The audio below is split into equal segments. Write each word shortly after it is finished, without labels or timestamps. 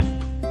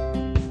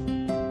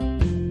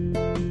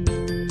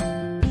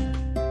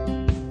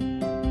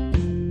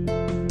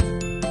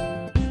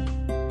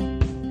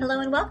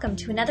welcome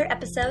to another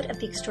episode of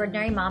the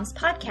Extraordinary Moms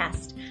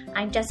Podcast.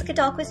 I'm Jessica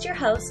Dahlquist, your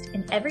host,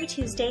 and every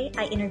Tuesday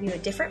I interview a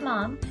different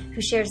mom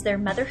who shares their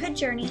motherhood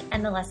journey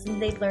and the lessons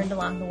they've learned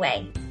along the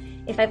way.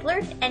 If I've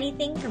learned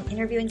anything from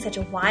interviewing such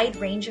a wide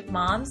range of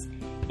moms,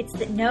 it's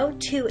that no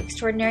two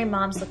extraordinary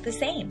moms look the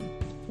same.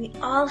 We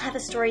all have a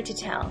story to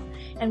tell,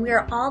 and we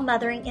are all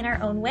mothering in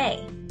our own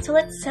way. So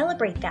let's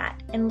celebrate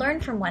that and learn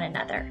from one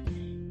another.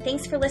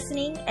 Thanks for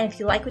listening, and if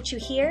you like what you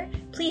hear,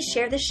 please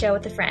share this show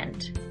with a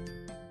friend.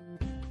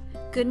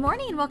 Good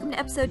morning and welcome to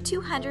episode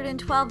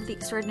 212 of the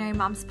Extraordinary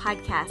Moms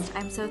Podcast.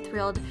 I'm so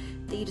thrilled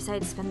that you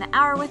decided to spend the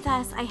hour with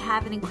us. I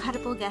have an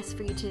incredible guest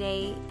for you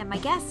today, and my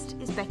guest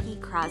is Becky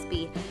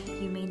Crosby.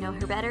 You may know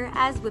her better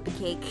as Whippy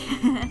Cake.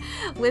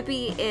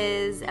 Whippy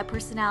is a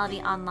personality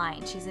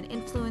online. She's an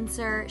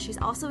influencer. She's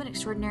also an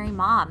extraordinary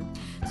mom.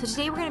 So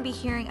today we're going to be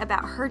hearing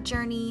about her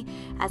journey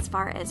as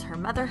far as her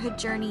motherhood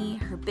journey,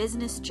 her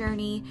business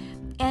journey,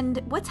 and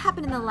what's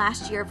happened in the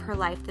last year of her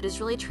life that has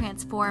really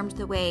transformed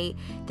the way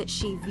that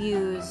she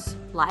views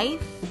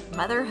life,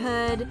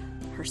 motherhood,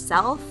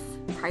 herself,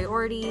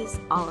 priorities,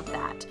 all of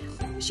that.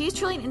 She's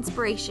truly an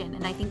inspiration,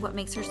 and I think what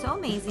makes her so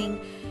amazing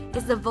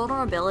is the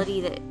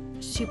vulnerability that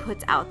she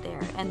puts out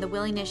there and the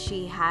willingness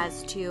she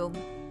has to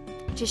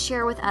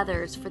share with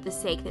others for the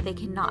sake that they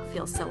cannot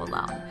feel so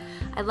alone.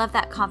 I love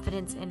that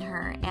confidence in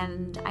her,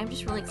 and I'm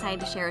just really excited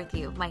to share with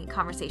you my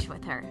conversation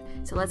with her.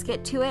 So let's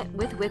get to it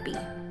with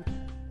Whippy.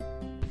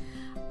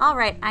 All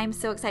right, I'm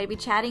so excited to be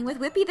chatting with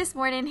Whippy this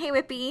morning. Hey,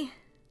 Whippy.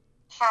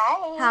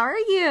 Hi. How are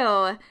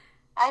you?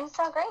 I'm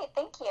so great.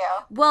 Thank you.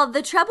 Well,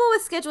 the trouble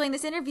with scheduling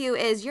this interview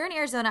is you're in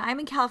Arizona, I'm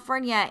in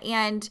California,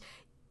 and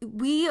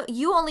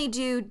you only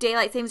do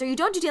daylight savings, or you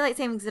don't do daylight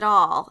savings at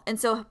all. And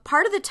so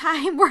part of the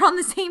time we're on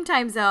the same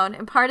time zone,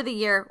 and part of the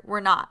year we're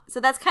not. So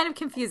that's kind of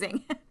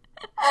confusing.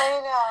 I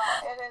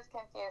know. It is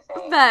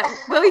confusing. But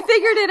we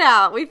figured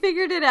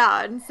it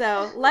out. And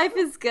so life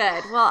is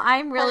good. Well,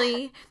 I'm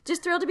really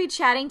just thrilled to be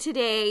chatting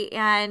today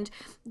and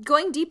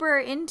going deeper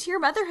into your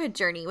motherhood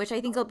journey, which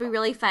I think will be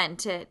really fun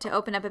to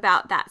open up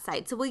about that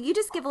side. So will you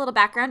just give a little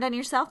background on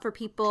yourself for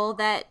people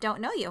that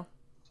don't know you?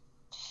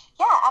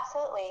 Yeah,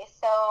 absolutely.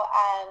 So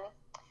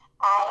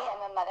I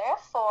am a mother of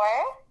 4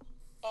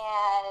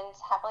 and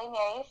happily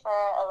married for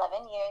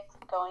 11 years,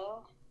 going,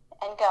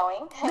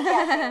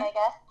 I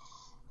guess.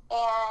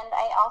 And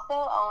I also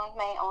own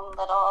my own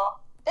little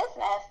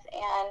business,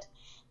 and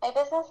my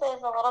business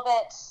is a little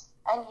bit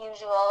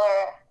unusual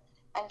or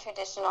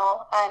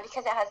untraditional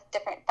because it has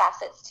different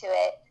facets to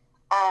it.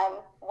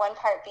 One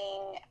part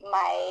being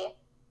my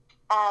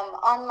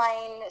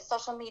online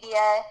social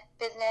media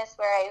business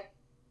where I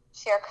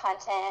share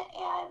content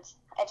and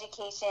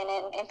education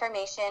and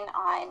information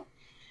on,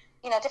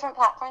 different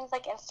platforms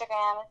like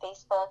Instagram,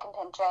 Facebook, and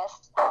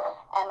Pinterest,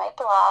 and my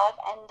blog.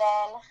 And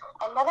then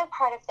another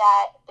part of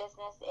that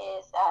business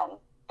is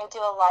I do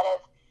a lot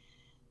of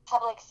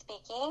public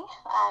speaking,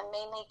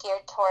 mainly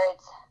geared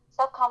towards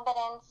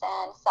self-confidence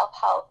and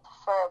self-help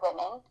for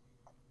women.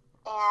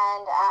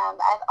 And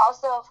I've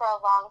also, for a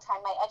long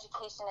time, my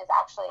education is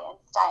actually in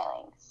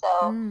styling.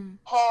 So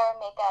hair,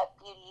 makeup,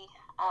 beauty.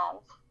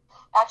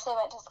 Actually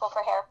went to school for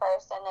hair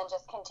first and then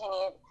just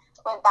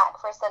went back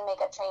for some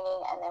makeup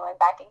training and then went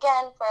back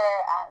again for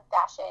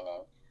fashion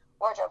and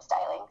wardrobe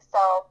styling.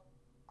 So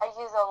I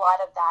use a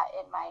lot of that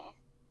in my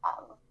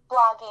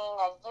blogging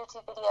and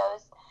YouTube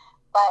videos,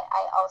 but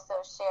I also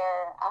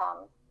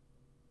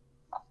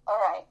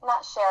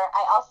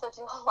I also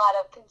do a lot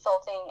of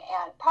consulting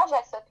and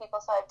projects with people.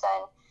 So I've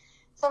done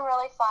some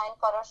really fun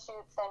photo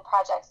shoots and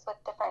projects with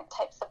different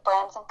types of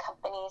brands and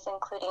companies,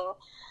 including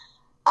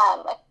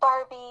like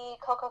Barbie,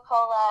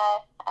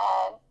 Coca-Cola,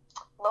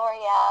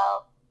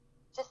 L'Oreal,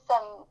 just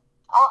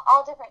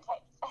all different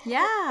types.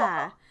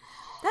 Yeah.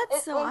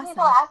 That's so awesome. When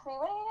people ask me,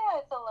 what do you do?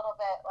 It's a little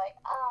bit like,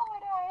 what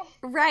do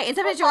I? Right. And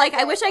sometimes you're like,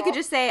 I wish I could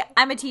just say,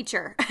 I'm a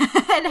teacher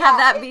and have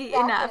that be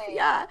enough.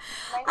 Yeah.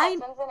 My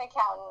husband's an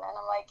accountant, and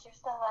I'm like, you're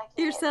so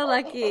lucky. You're so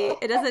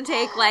lucky. It doesn't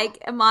take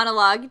like a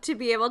monologue to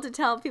be able to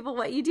tell people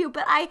what you do.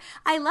 But I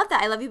love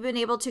that. I love you've been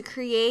able to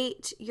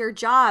create your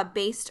job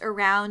based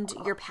around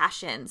your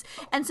passions.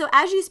 And so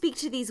as you speak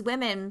to these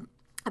women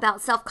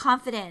about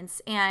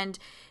self-confidence and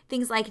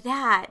things like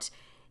that,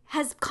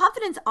 has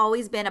confidence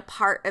always been a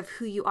part of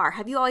who you are?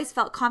 Have you always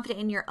felt confident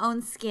in your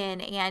own skin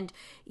and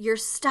your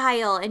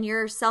style and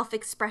your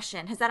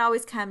self-expression? Has that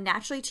always come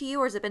naturally to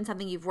you, or has it been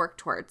something you've worked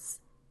towards?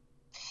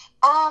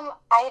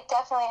 I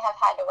definitely have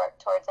had to work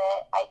towards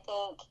it. I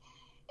think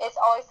it's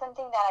always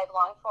something that I've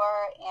longed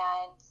for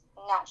and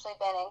naturally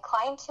been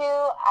inclined to.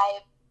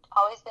 I've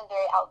always been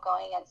very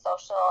outgoing and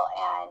social,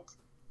 and,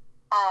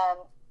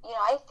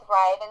 I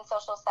thrive in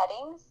social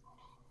settings.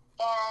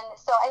 And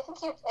so I think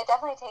it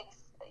definitely takes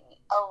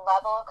a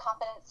level of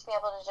confidence to be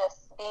able to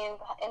just be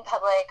in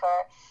public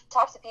or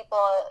talk to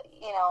people,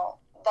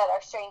 that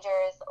are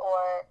strangers,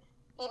 or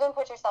even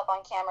put yourself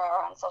on camera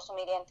or on social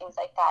media and things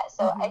like that.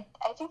 So I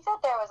think that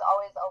there was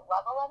always a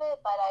level of it,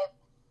 but I've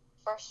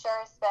for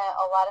sure spent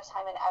a lot of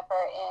time and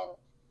effort in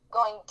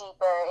going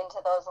deeper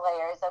into those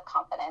layers of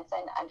confidence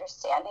and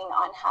understanding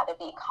on how to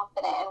be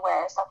confident and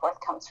where self-worth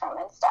comes from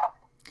and stuff.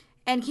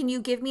 And can you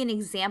give me an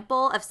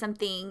example of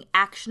something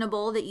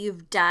actionable that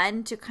you've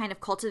done to kind of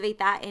cultivate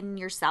that in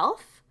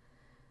yourself?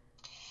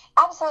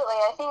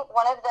 Absolutely. I think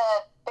one of the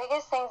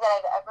biggest things that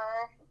I've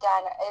ever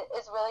done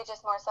is really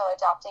just more so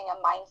adopting a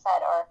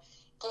mindset or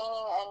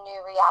gaining a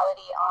new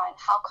reality on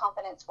how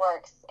confidence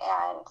works.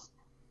 And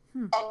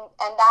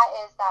that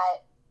is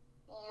that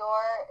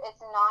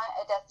it's not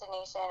a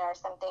destination or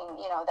something,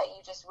 that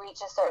you just reach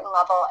a certain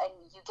level and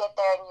you get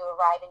there and you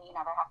arrive and you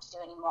never have to do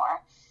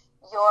anymore.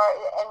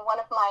 And one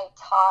of my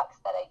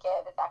talks that I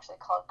give is actually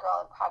called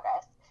Girl in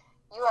Progress.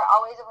 You are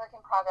always a work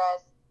in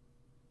progress.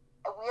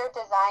 We're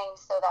designed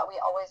so that we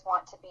always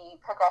want to be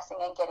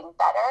progressing and getting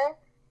better.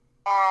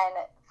 And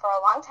for a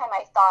long time,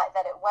 I thought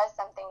that it was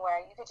something where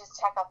you could just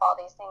check off all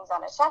these things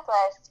on a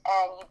checklist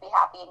and you'd be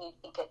happy and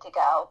you'd be good to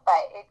go.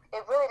 But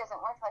it really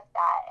doesn't work like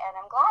that. And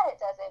I'm glad it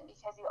doesn't,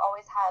 because you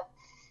always have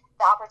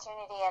the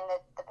opportunity and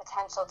the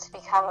potential to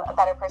become a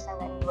better person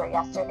than you were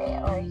yesterday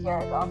or a year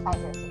ago, 5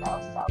 years ago.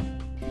 So.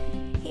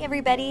 Hey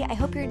everybody, I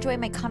hope you're enjoying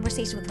my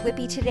conversation with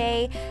Whippy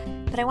today,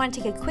 but I want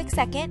to take a quick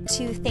second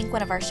to thank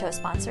one of our show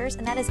sponsors,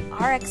 and that is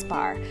RX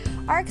Bar.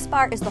 RX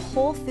Bar is the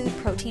whole food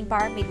protein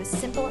bar made with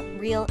simple,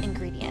 real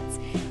ingredients.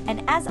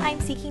 And as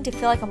I'm seeking to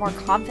feel like a more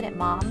confident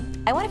mom,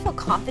 I want to feel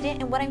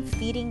confident in what I'm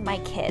feeding my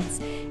kids.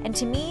 And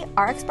to me,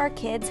 RX Bar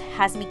Kids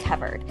has me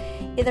covered.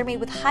 They're made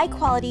with high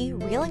quality,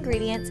 real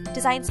ingredients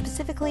designed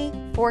specifically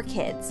for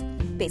kids.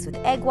 Based with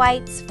egg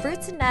whites,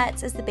 fruits and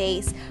nuts as the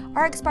base,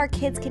 RX Bar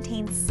Kids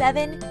contains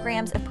 7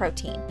 grams of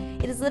protein.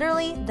 It is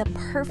literally the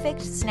perfect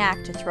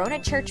snack to throw in a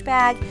church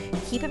bag,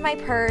 keep in my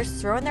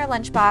purse, throw in their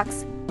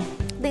lunchbox.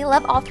 They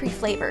love all 3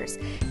 flavors.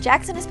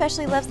 Jackson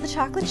especially loves the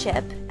chocolate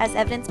chip, as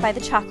evidenced by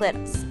the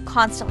chocolates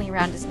constantly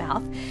around his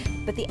mouth,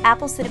 but the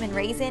apple cinnamon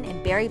raisin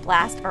and berry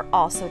blast are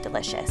also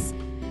delicious.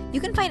 You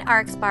can find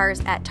RX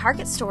Bars at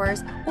Target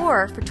stores,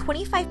 or for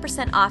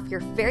 25% off your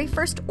very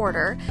first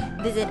order,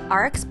 visit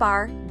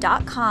rxbar.com/EMP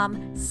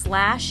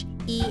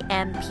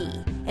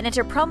and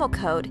enter promo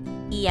code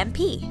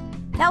EMP.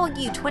 That will give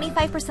you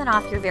 25%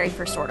 off your very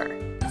first order.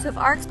 So if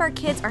RX Bar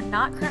Kids are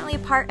not currently a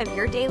part of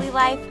your daily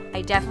life,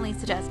 I definitely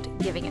suggest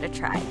giving it a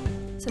try.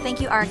 So thank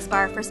you, RX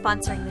Bar, for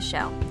sponsoring the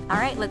show. All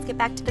right, let's get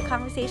back to the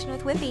conversation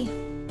with Whippy.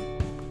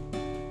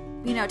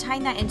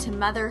 Tying that into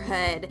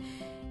motherhood,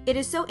 it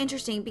is so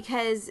interesting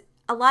because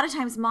a lot of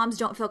times moms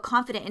don't feel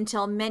confident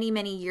until many,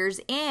 many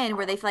years in,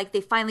 where they feel like they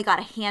finally got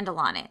a handle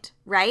on it,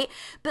 right?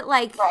 But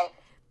right.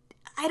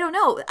 I don't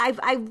know.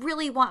 I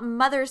really want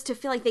mothers to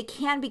feel like they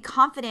can be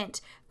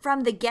confident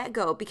from the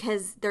get-go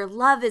because their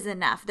love is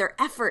enough, their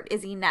effort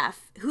is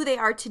enough, who they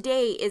are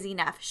today is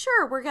enough.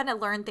 Sure, we're going to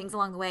learn things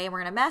along the way and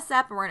we're going to mess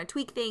up and we're going to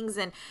tweak things,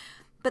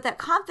 but that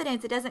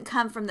confidence, it doesn't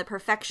come from the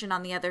perfection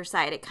on the other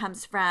side. It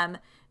comes from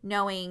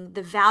knowing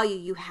the value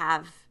you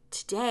have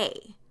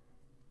today.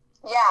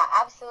 Yeah,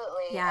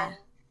 absolutely. Yeah. And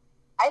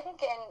I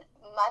think in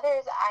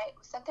mothers,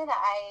 something that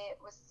I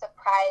was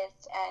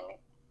surprised and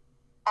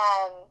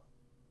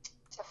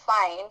to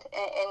find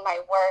in my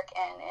work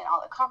and in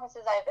all the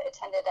conferences I've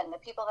attended and the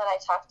people that I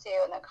talk to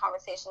and the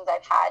conversations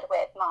I've had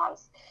with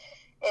moms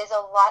is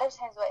a lot of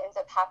times what ends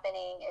up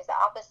happening is the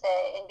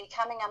opposite. In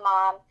becoming a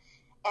mom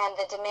and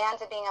the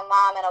demands of being a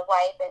mom and a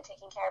wife and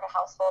taking care of a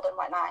household and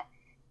whatnot,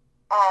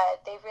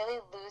 they really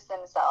lose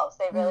themselves.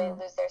 They really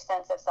lose their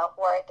sense of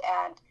self-worth,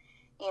 and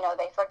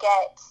they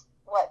forget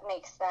what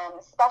makes them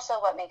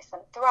special, what makes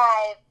them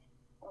thrive,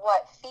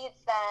 what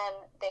feeds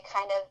them. They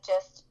kind of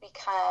just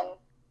become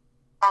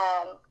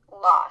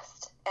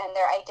lost, and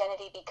their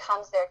identity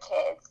becomes their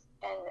kids.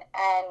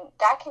 And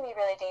that can be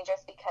really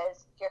dangerous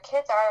because your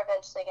kids are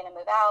eventually going to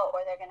move out,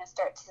 or they're going to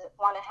start to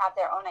want to have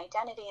their own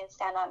identity and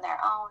stand on their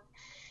own.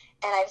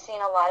 And I've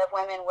seen a lot of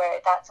women where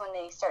that's when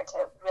they start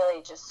to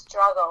really just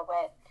struggle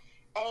with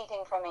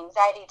anything from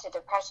anxiety to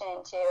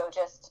depression to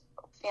just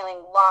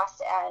feeling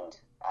lost and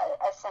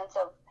a sense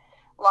of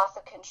loss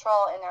of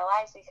control in their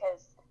lives,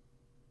 because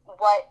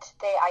what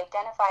they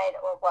identified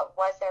or what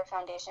was their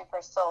foundation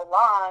for so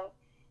long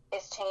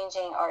is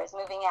changing or is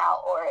moving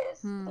out or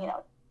is,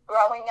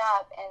 growing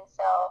up. And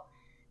so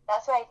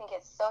that's why I think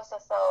it's so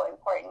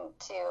important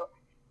to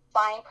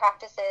find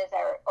practices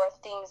or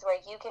things where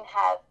you can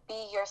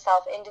be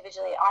yourself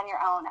individually on your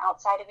own,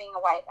 outside of being a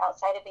wife,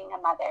 outside of being a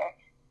mother,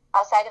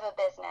 outside of a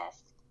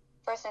business.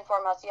 First and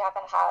foremost, you have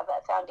to have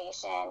a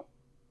foundation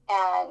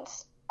and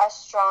a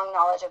strong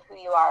knowledge of who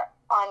you are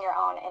on your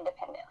own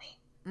independently.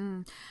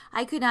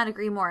 I could not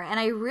agree more. And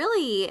I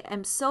really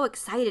am so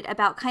excited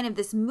about kind of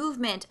this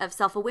movement of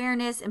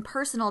self-awareness and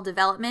personal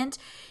development,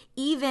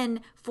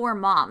 even for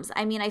moms.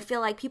 I mean, I feel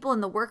like people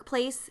in the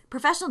workplace,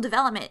 professional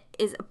development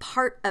is a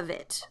part of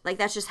it. Like,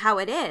 that's just how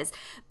it is.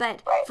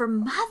 But for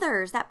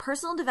mothers, that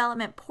personal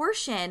development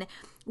portion,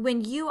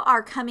 when you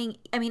are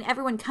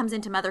everyone comes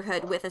into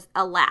motherhood with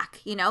a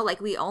lack,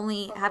 like we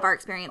only have our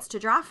experience to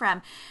draw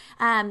from.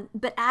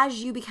 But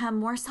as you become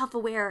more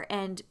self-aware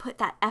and put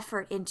that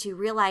effort into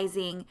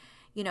realizing,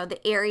 the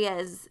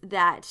areas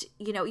that,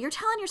 you're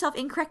telling yourself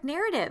incorrect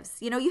narratives.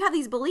 You have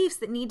these beliefs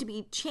that need to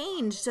be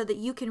changed so that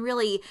you can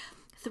really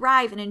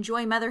thrive and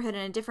enjoy motherhood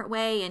in a different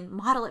way and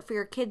model it for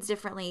your kids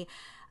differently.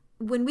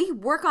 When we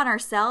work on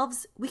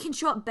ourselves, we can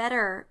show up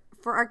better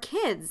for our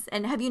kids.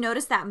 And have you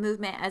noticed that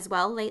movement as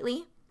well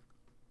lately?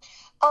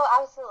 Oh,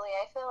 absolutely.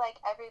 I feel like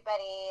I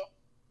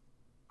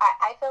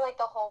feel like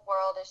the whole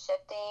world is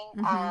shifting.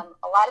 Mm-hmm.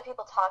 A lot of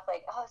people talk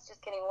like, oh, it's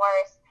just getting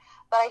worse.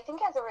 But I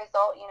think as a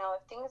result,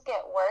 if things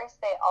get worse,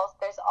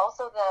 there's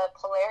also the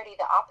polarity,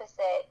 the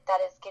opposite, that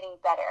is getting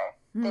better.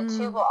 The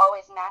two will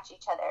always match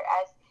each other.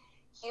 As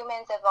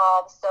humans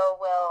evolve,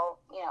 so will,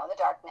 the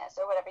darkness,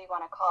 or whatever you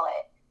want to call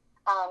it.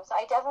 So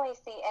I definitely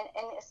see,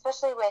 and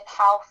especially with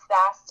how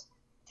fast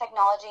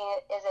technology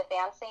is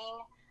advancing,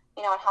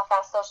 and how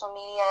fast social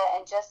media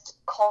and just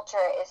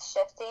culture is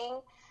shifting,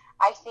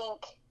 I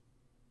think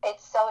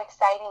it's so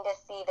exciting to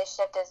see the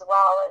shift as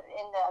well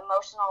in the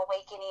emotional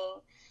awakening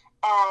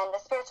and the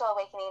spiritual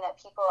awakening that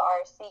people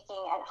are seeking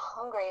and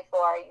hungry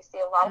for. You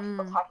see a lot of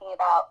people talking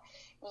about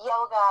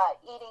yoga,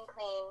 eating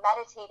clean,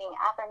 meditating,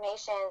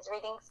 affirmations,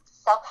 reading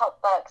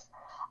self-help books.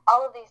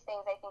 All of these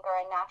things, I think,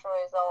 are a natural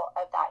result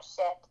of that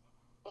shift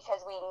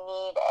because we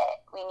need it.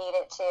 We need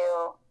it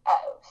to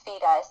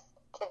feed us,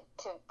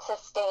 to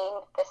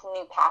sustain this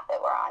new path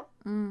that we're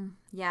on.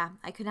 Yeah,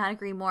 I could not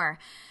agree more.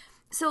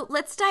 So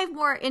let's dive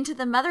more into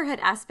the motherhood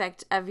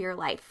aspect of your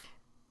life.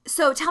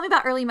 So tell me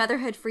about early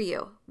motherhood for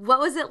you. What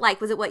was it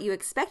like? Was it what you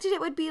expected it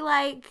would be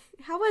like?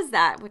 How was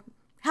that?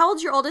 How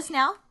old's your oldest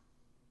now?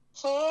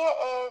 He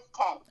is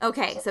 10.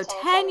 Okay, so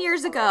 10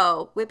 years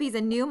ago, Whippy's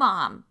a new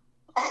mom.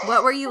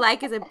 What were you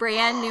like as a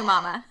brand new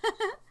mama?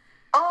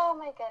 Oh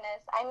my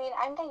goodness. I mean,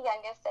 I'm the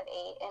youngest of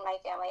 8 in my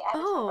family. I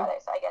have a twin brother,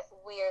 so I guess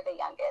we're the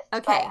youngest.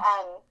 Okay.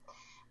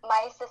 But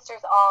my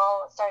sisters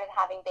all started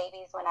having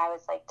babies when I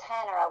was like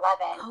 10 or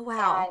 11. Oh,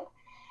 wow. And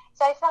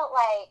so I felt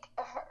like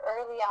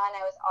early on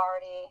I was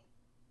already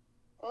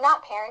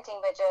not parenting,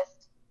 but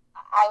just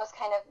I was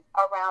kind of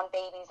around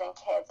babies and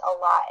kids a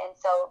lot. And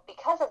so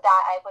because of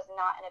that, I was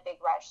not in a big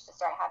rush to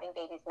start having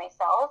babies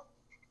myself.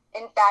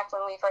 In fact,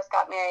 when we first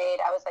got married,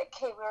 I was like,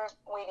 okay, we were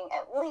waiting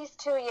at least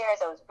 2 years.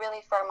 I was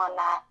really firm on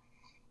that.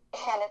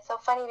 And it's so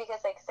funny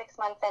because like 6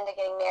 months into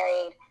getting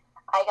married,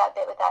 I got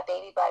bit with that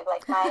baby bug.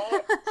 Like my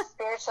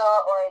spiritual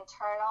or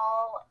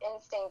internal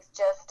instincts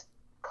just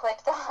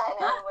clicked on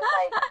and was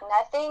like,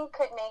 nothing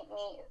could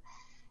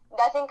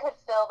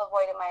fill the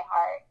void in my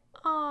heart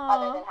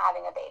other than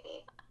having a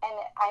baby. And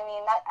I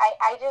mean, that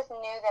I just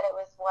knew that it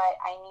was what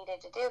I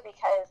needed to do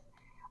because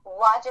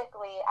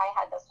logically I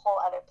had this whole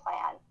other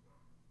plan.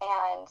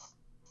 And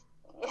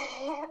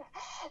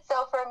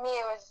so for me,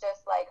 it was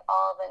just like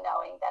all the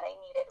knowing that I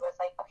needed was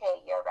like,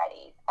 okay, you're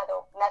ready.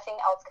 Nothing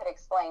else could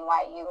explain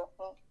why you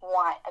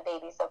want a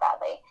baby so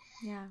badly.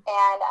 Yeah.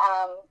 And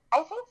I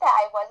think that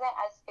I wasn't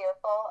as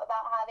fearful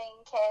about having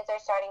kids or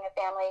starting a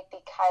family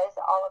because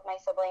all of my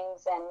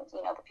siblings and,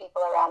 the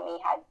people around me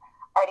had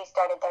already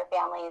started their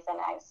families, and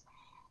I was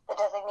the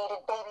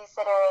designated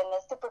babysitter and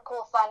the super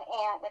cool fun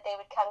aunt that they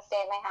would come stay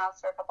at my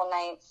house for a couple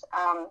nights.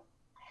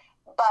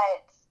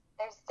 But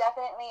there's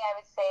definitely, I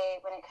would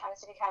say, when it comes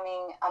to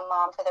becoming a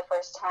mom for the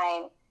first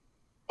time,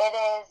 it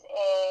is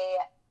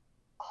a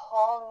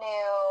whole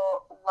new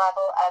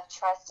level of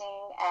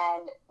trusting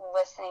and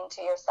listening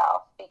to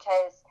yourself.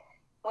 Because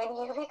when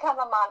you become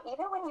a mom,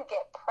 even when you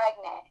get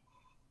pregnant,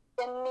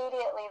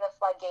 immediately the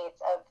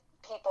floodgates of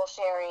people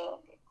sharing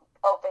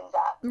opens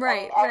up.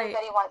 Right, and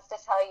everybody wants to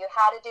tell you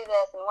how to do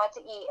this and what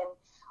to eat and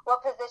what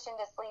position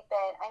to sleep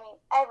in. I mean,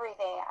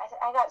 everything.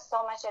 I got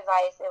so much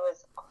advice. It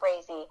was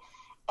crazy.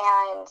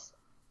 And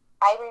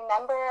I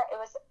remember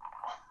it was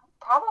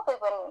probably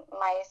when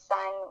my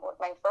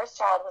first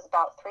child was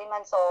about 3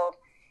 months old,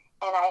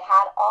 and I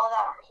had all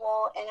that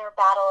whole inner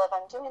battle of,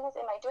 am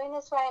I doing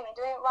this right? Am I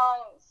doing it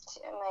wrong?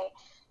 Am I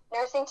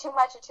nursing too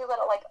much or too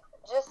little? Like,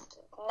 just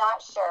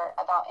not sure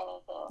about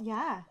anything.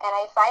 Yeah. And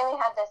I finally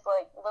had this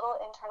like little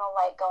internal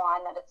light go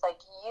on that it's like,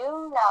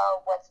 you know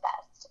what's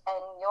best,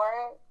 and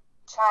your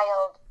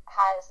child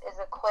is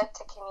equipped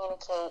to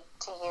communicate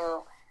to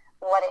you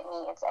what it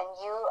needs, and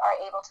you are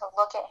able to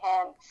look at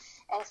him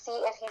and see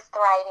if he's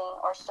thriving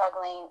or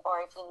struggling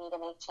or if you need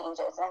to make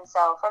changes. And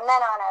so from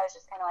then on, I was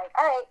just kind of like,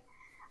 all right,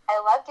 I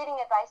love getting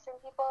advice from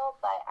people,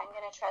 but I'm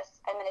going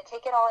to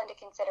take it all into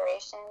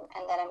consideration,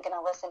 and then I'm going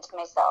to listen to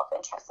myself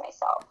and trust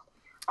myself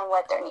on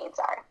what their needs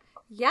are.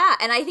 Yeah,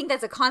 and I think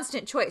that's a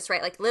constant choice,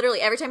 right? Like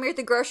literally every time you're at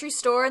the grocery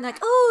store and they're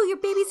like, oh, your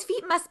baby's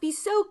feet must be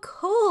so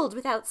cold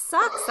without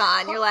socks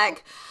on. You're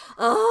like,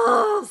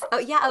 oh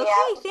yeah, okay,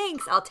 yeah.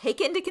 Thanks. I'll take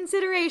it into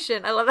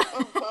consideration. I love that.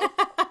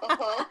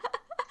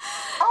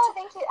 Oh,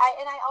 thank you.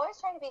 I always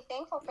try to be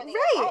thankful for the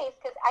advice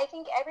because I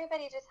think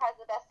everybody just has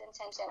the best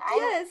intention.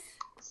 I'm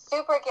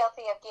super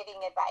guilty of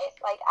giving advice.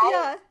 Like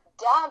I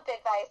dump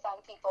advice on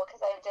people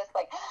because I'm just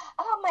like,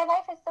 oh, my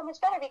life is so much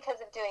better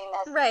because of doing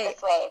this way.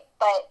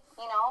 But,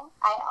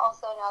 I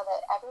also know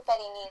that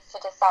everybody needs to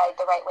decide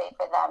the right way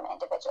for them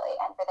individually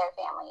and for their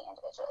family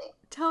individually.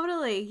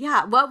 Totally.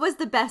 Yeah. What was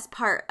the best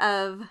part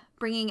of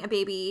bringing a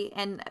baby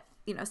and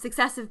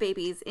successive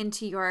babies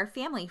into your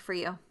family for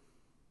you?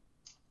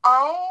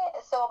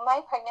 So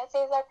my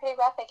pregnancies are pretty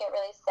rough. I get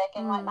really sick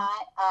and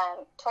whatnot.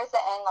 Towards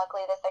the end,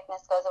 luckily, the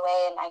sickness goes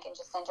away, and I can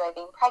just enjoy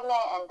being pregnant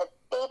and the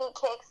baby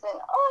kicks,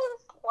 and I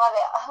just love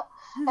it.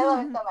 I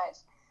love it so much.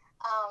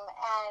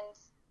 And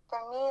for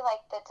me,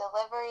 like the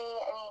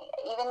delivery, I mean,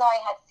 even though I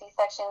had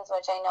C-sections,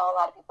 which I know a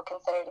lot of people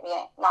consider to be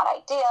not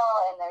ideal,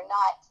 and they're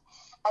not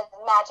as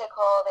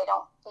magical, they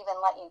don't even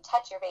let you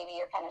touch your baby,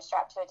 you're kind of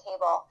strapped to a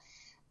table.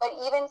 But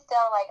even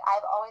still, like,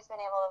 I've always been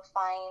able to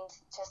find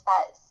just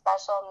that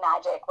special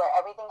magic where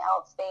everything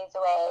else fades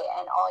away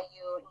and all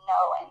you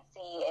know and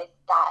see is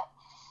that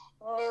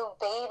new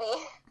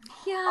baby.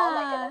 Yeah. Oh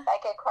my goodness, I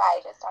could cry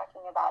just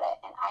talking about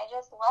it. And I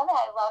just love it.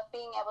 I love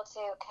being able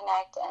to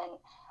connect and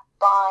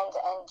bond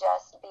and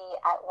just be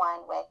at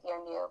one with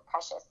your new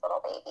precious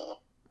little baby.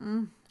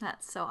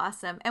 That's so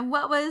awesome. And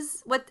what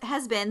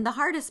has been the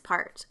hardest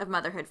part of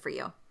motherhood for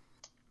you?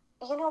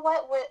 You know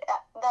what?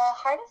 The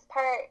hardest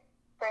part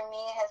for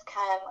me has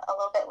come a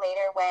little bit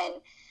later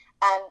when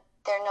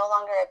they're no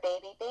longer a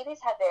baby.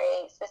 Babies have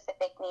very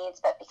specific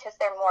needs, but because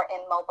they're more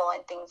immobile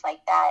and things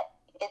like that,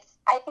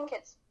 I think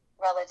it's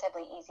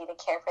relatively easy to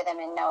care for them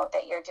and know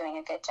that you're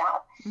doing a good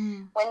job.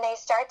 When they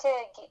start to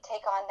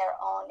take on their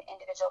own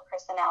individual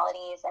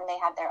personalities and they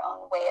have their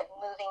own way of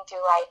moving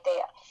through life,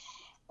 they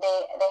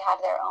have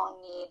their own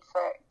need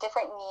for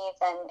different needs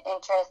and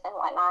interests and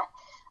whatnot.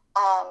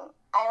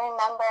 I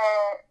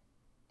remember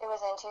it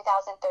was in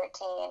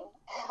 2013.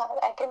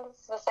 I can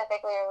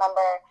specifically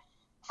remember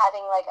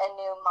having like a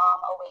new mom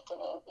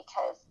awakening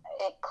because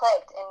it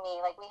clicked in me.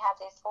 Like, we have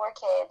these 4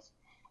 kids,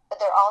 but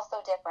they're all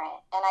so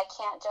different, and I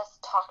can't just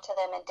talk to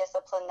them and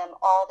discipline them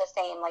all the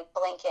same, like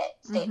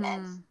blanket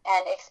statements,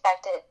 and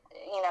expect it,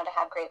 to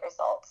have great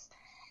results.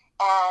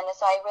 And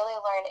so I really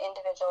learned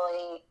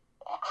individually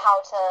how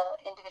to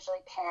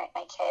individually parent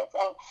my kids.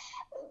 And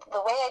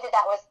the way I did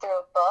that was through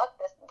a book.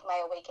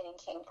 My awakening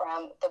came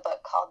from the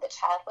book called The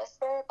Child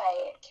Whisperer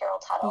by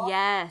Carol Tuttle.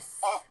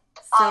 Yes. And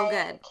so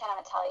good. I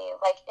cannot tell you.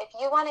 Like, if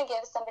you want to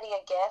give somebody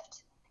a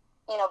gift,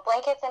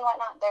 blankets and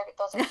whatnot,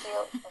 those are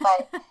cute,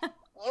 but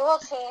you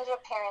will change a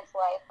parent's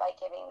life by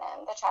giving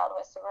them The Child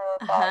Whisperer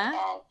book.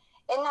 And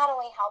it not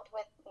only helped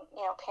with,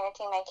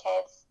 parenting my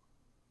kids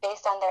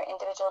based on their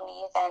individual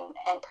needs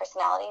and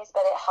personalities,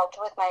 but it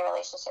helped with my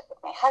relationship with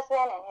my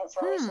husband and his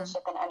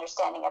relationship and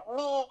understanding of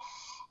me.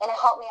 And it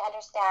helped me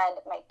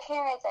understand my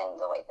parents and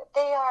the way that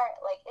they are.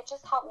 Like, it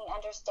just helped me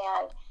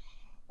understand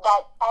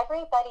that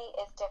everybody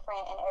is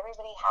different and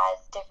everybody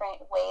has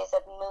different ways of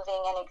moving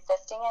and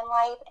existing in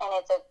life, and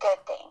it's a good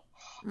thing.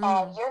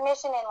 And your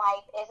mission in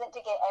life isn't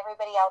to get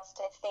everybody else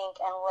to think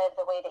and live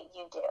the way that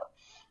you do.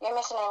 Your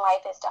mission in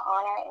life is to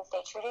honor and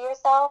stay true to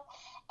yourself,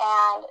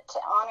 and to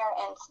honor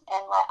and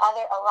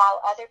allow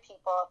other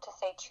people to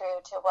stay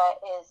true to what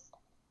is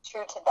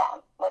true to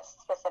them, what's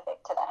specific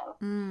to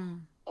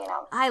them.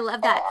 I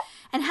love that.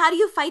 And how do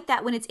you fight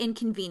that when it's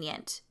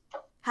inconvenient?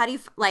 How do you,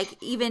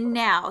 even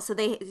now, so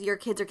your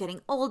kids are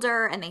getting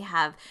older and they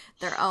have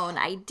their own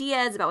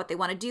ideas about what they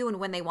want to do and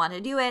when they want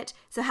to do it.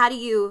 So how do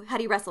you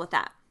wrestle with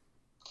that?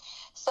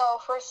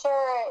 So for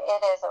sure,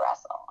 it is a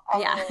wrestle.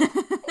 I mean,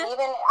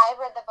 even I've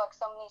read the book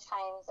so many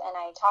times, and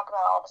I talk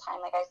about it all the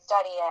time. Like, I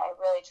study it. I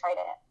really try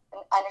to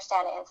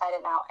understand it inside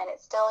and out, and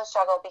it's still a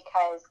struggle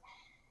because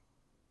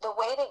the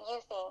way that you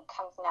think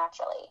comes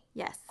naturally.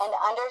 Yes. And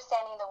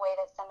understanding the way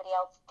that somebody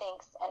else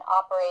thinks and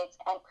operates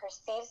and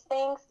perceives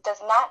things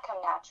does not come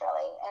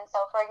naturally. And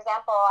so, for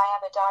example, I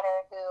have a daughter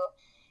who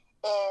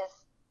is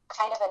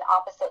kind of an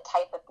opposite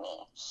type of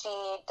me.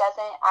 She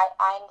doesn't,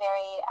 I'm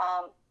very,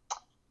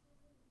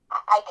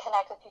 I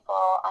connect with people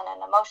on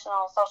an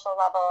emotional, social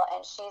level,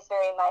 and she's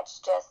very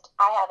much just,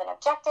 I have an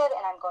objective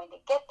and I'm going to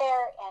get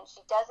there, and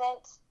she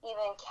doesn't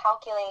even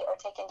calculate or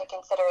take into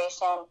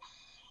consideration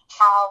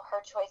how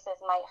her choices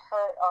might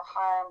hurt or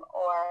harm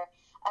or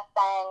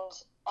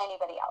offend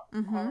anybody else.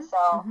 And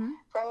so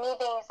for me,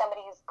 being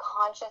somebody who's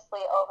consciously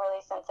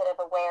overly sensitive,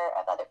 aware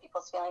of other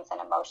people's feelings and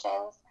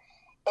emotions,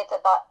 it's a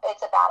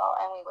battle,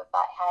 and we would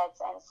butt heads.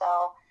 And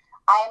so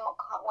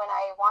when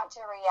I want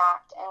to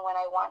react and when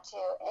I want to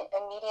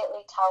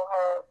immediately tell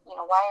her,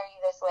 why are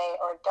you this way,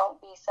 or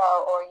don't be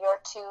so, or you're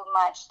too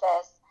much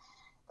this,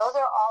 those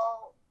are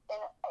all,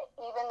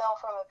 even though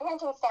from a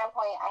parenting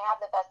standpoint I have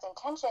the best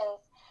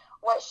intentions,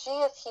 what she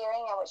is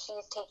hearing and what she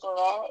is taking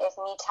in is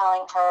me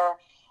telling her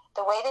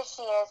the way that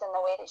she is and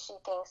the way that she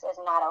thinks is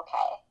not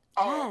okay.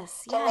 And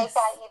to make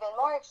that even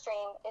more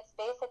extreme, it's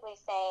basically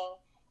saying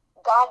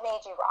God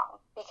made you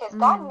wrong, because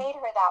God made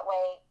her that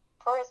way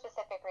for a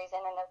specific reason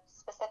and a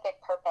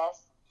specific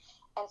purpose.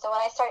 And so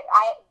when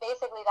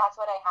basically that's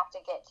what I have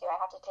to get to.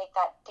 I have to take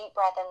that deep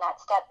breath and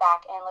that step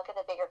back and look at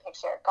the bigger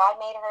picture. God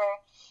made her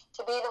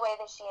to be the way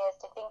that she is,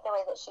 to think the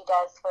way that she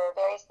does for a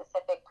very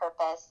specific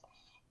purpose.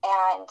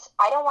 And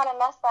I don't want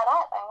to mess that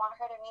up. I want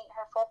her to meet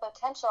her full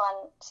potential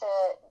and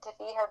to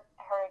be her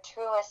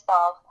truest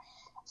self.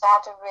 So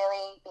I have to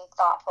really be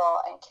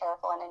thoughtful and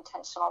careful and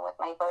intentional with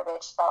my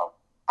verbiage. So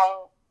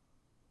I'm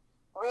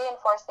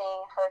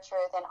reinforcing her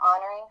truth and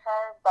honoring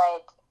her,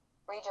 but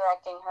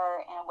redirecting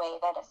her in a way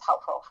that is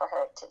helpful for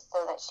her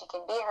so that she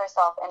can be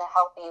herself in a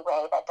healthy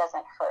way that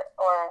doesn't hurt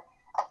or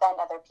offend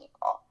other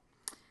people.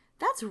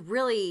 That's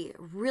really,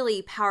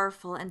 really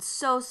powerful and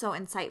so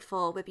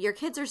insightful. Whippy, your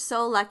kids are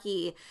so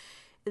lucky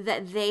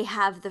that they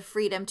have the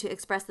freedom to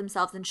express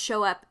themselves and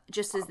show up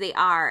just as they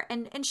are.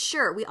 And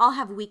sure, we all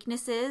have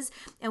weaknesses,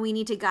 and we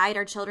need to guide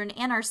our children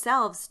and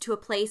ourselves to a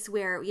place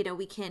where, you know,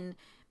 we can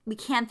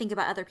think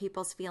about other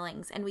people's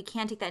feelings and we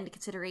can take that into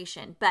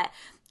consideration. But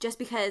just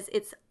because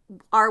it's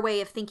our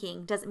way of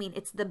thinking doesn't mean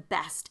it's the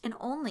best and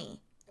only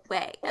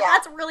way. And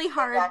that's really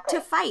hard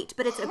to fight,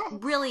 but it's a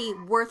really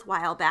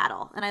worthwhile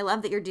battle. And I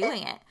love that you're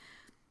doing it.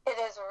 It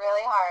is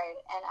really hard.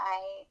 And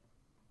I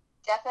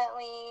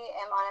definitely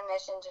am on a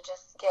mission to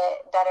just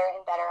get better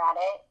and better at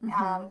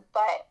it.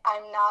 But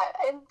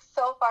I'm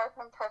so far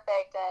from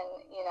perfect.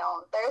 And, you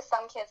know, there's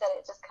some kids that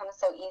it just comes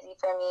so easy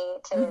for me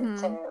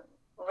to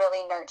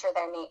really nurture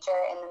their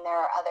nature. And then there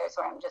are others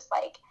where I'm just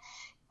like,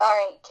 all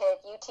right, kid,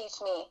 you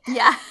teach me.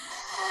 Yeah,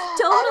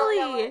 totally.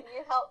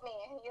 You help me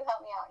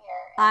out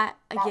here.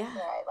 And that's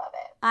where I love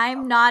it.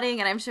 I'm nodding,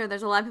 and I'm sure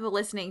there's a lot of people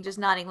listening just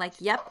nodding like,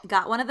 yep,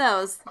 got one of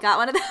those.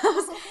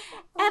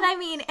 And I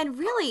mean, and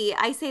really,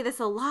 I say this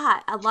a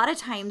lot of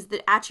times,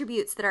 the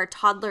attributes that our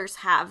toddlers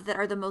have that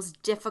are the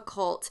most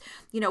difficult,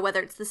 you know,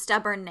 whether it's the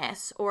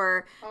stubbornness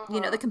or, you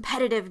know, the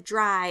competitive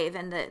drive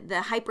and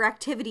the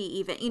hyperactivity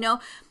even, you know,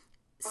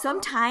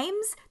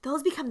 sometimes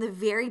those become the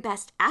very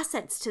best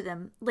assets to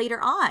them later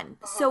on.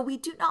 So we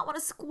do not want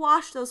to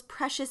squash those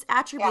precious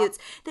attributes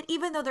that,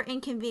 even though they're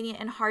inconvenient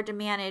and hard to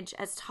manage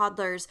as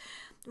toddlers,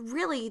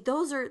 really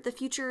those are the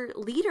future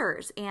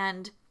leaders.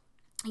 And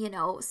you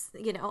know,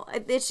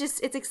 it's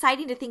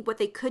exciting to think what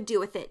they could do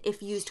with it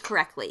if used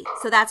correctly.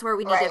 So that's where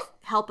we need to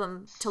help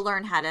them to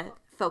learn how to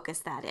focus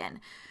that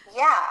in.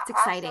 Yeah, it's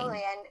exciting.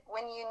 Absolutely. And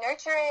when you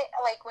nurture it,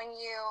 like when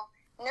you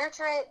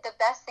nurture it, the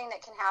best thing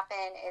that can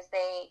happen is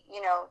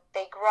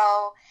they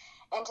grow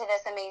into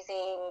this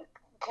amazing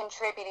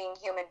contributing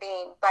human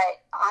being.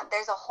 But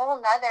there's a whole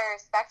nother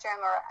spectrum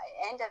or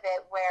end of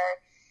it where,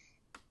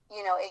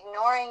 you know,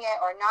 ignoring it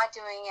or not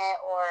doing it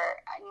or,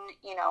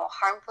 you know,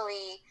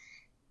 harmfully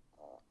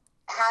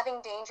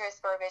having dangerous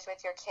verbiage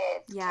with your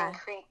kids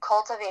can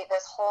cultivate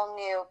this whole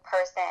new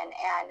person.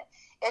 And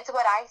it's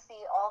what I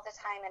see all the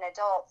time in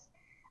adults.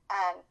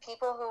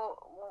 People who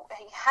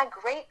had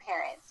great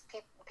parents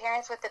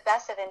with the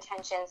best of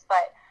intentions,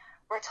 but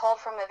were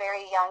told from a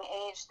very young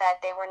age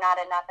that they were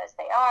not enough as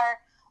they are,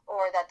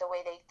 or that the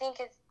way they think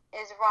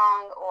is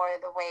wrong,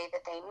 or the way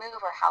that they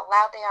move, or how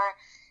loud they are.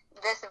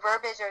 This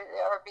verbiage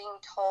or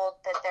being told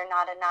that they're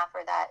not enough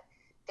or that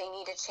they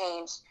need to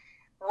change.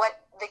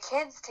 What the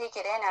kids take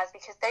it in as,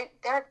 because they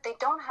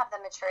don't have the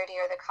maturity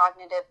or the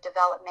cognitive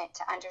development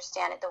to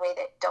understand it the way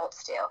that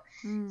adults do.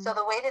 So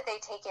the way that they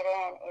take it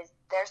in is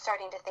they're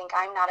starting to think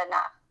I'm not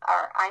enough,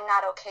 or I'm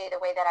not okay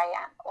the way that I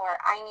am, or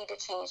I need to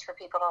change for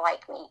people to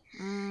like me.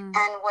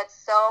 And what's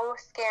so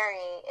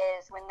scary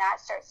is when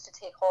that starts to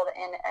take hold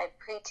in a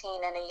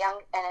preteen and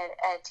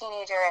a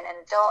teenager and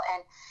an adult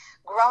and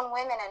grown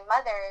women and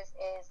mothers,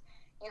 is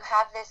you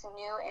have this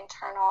new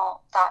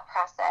internal thought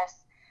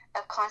process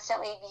of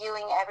constantly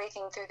viewing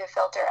everything through the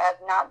filter of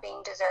not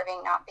being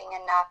deserving, not being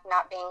enough,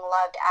 not being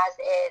loved as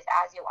is,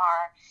 as you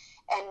are,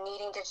 and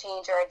needing to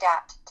change or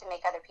adapt to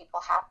make other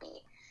people happy.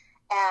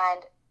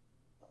 And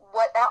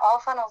what that all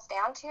funnels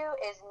down to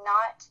is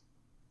not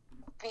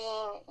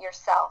being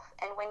yourself.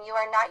 And when you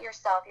are not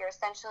yourself, you're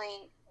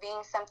essentially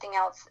being something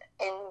else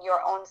in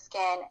your own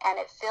skin,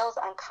 and it feels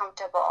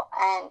uncomfortable.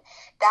 And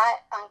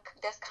that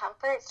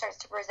discomfort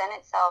starts to present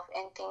itself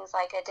in things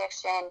like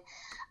addiction,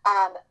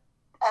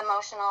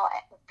 emotional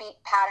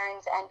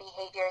patterns and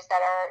behaviors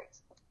that are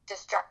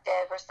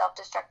destructive or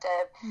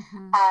self-destructive,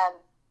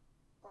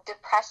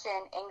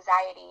 depression,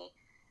 anxiety.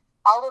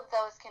 All of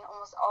those can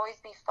almost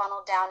always be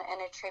funneled down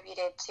and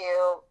attributed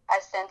to a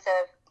sense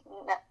of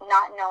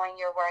not knowing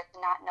your worth,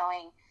 not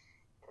knowing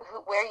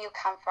where you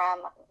come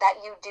from, that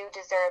you do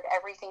deserve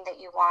everything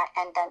that you want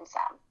and then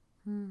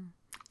some.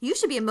 You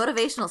should be a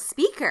motivational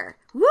speaker.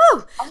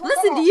 Woo!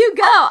 Listen to you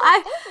go.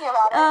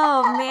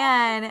 Oh,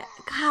 man.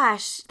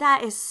 Gosh,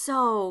 that is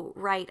so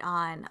right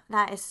on.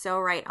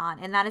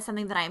 And that is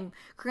something that I'm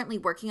currently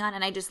working on.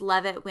 And I just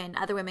love it when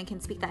other women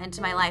can speak that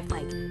into my life.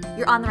 Like,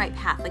 you're on the right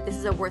path. Like, this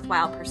is a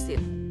worthwhile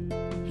pursuit.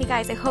 Hey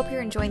guys, I hope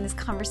you're enjoying this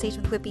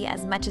conversation with Whippy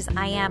as much as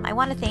I am. I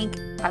want to thank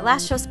our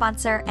last show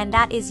sponsor, and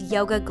that is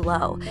Yoga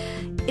Glow.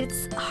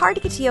 It's hard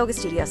to get to yoga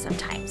studios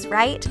sometimes,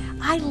 right?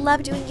 I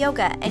love doing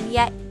yoga, and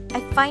yet I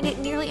find it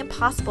nearly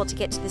impossible to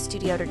get to the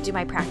studio to do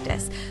my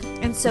practice.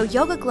 And so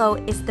Yoga Glow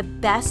is the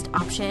best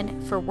option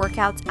for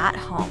workouts at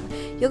home.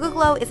 Yoga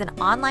Glow is an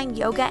online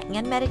yoga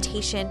and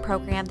meditation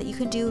program that you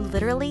can do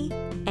literally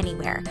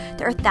anywhere.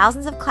 There are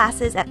thousands of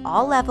classes at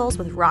all levels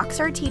with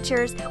rockstar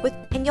teachers,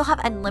 and you'll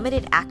have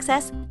unlimited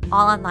access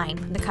all online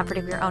from the comfort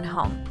of your own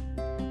home.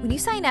 When you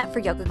sign up for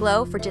Yoga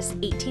Glow for just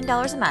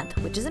 $18 a month,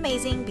 which is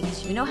amazing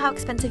because you know how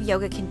expensive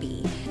yoga can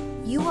be,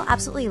 you will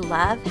absolutely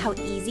love how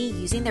easy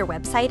using their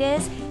website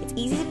is. It's It's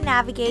easy to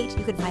navigate,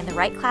 you can find the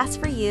right class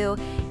for you,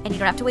 and you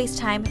don't have to waste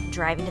time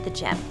driving to the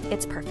gym.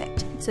 It's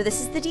perfect. So this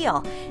is the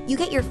deal. You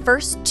get your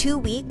first 2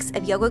 weeks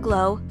of Yoga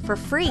Glow for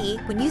free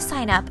when you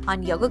sign up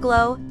on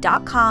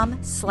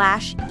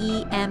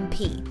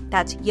yogaglow.com/EMP.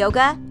 That's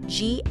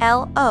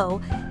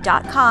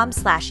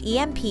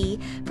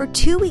yogaglo.com/EMP for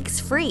 2 weeks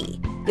free.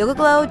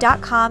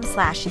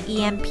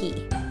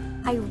 yogaglow.com/EMP.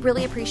 I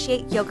really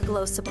appreciate Yoga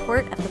Glow's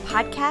support of the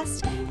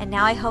podcast, and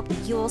now I hope that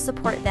you will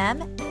support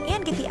them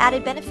and get the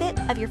added benefit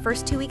of your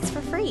first 2 weeks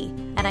for free.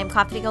 And I'm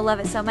confident you'll love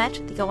it so much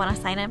that you'll want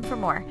to sign up for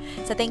more.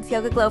 So thanks,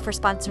 Yoga Glow, for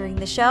sponsoring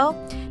the show.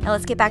 Now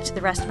let's get back to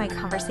the rest of my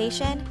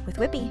conversation with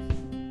Whippy.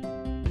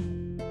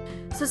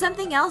 So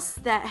something else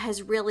that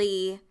has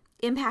really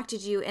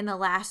impacted you in the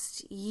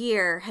last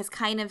year has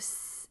kind of,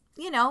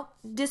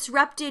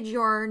 disrupted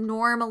your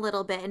norm a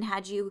little bit and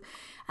had you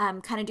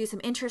kind of do some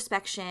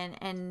introspection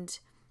and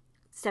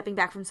stepping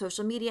back from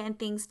social media and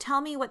things.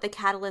 Tell me what the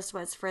catalyst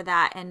was for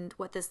that and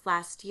what this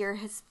last year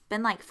has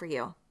been like for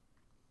you.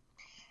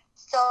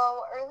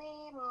 So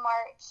early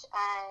March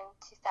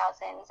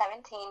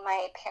 2017,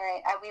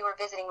 we were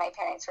visiting my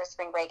parents for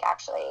spring break,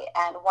 actually.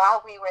 And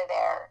while we were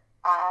there,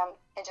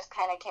 it just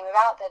kind of came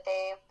about that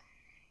they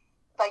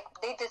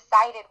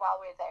decided while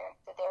we were there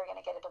that they were going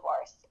to get a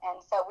divorce.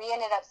 And so we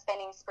ended up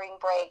spending spring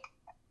break,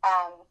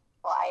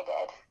 I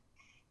did,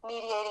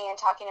 mediating and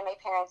talking to my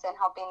parents and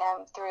helping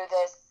them through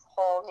this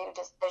whole new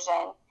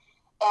decision.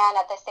 And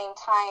at the same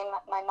time,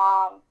 my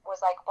mom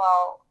was like,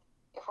 well,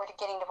 if we're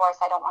getting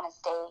divorced, I don't want to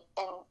stay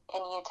in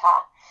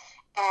Utah.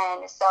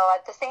 And so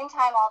at the same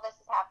time all this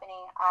is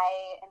happening,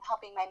 I am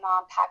helping my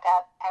mom pack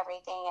up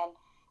everything and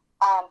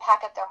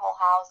pack up their whole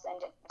house and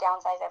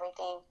downsize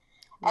everything.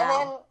 Wow. And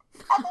then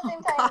at the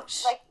same time,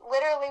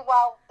 literally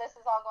while this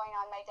is all going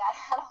on, my dad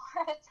had a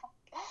heart attack.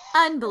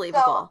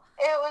 Unbelievable.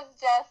 So it was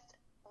just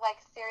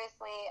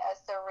seriously a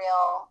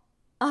surreal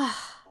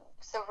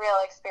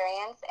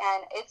experience.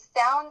 And it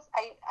sounds,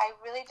 I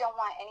really don't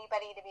want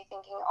anybody to be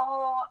thinking,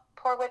 oh,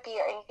 poor Whippy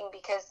or anything,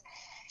 because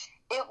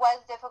it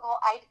was difficult.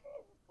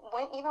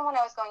 Even when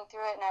I was going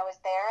through it and I was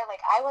there,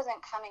 I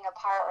wasn't coming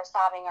apart or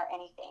sobbing or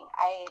anything.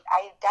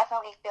 I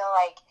definitely feel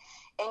like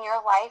in your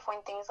life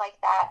when things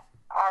like that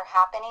are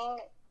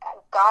happening,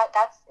 God,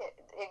 that's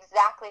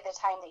exactly the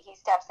time that he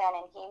steps in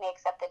and he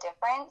makes up the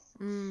difference.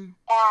 And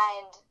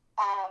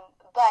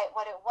but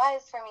what it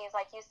was for me is,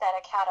 like you said,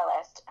 a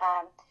catalyst.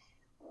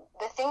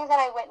 The things that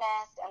I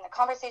witnessed and the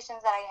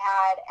conversations that I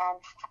had and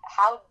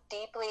how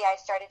deeply I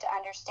started to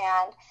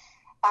understand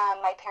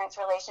my parents'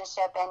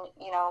 relationship and,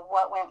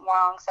 what went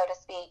wrong, so to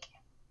speak,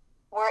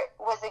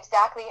 was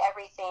exactly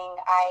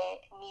everything I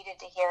needed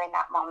to hear in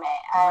that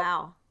moment.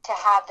 Wow. To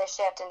have the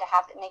shift and to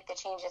make the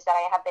changes that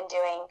I have been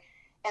doing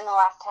in the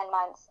last 10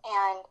 months.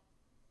 And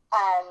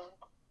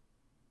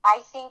I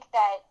think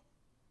that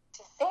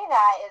to say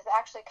that is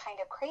actually kind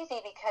of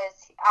crazy,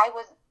 because I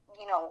was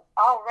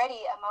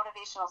already a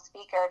motivational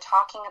speaker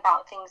talking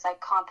about things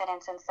like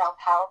confidence and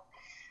self-help.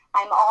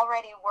 I'm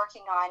already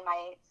working on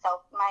my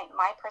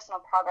personal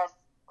progress,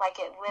 like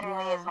it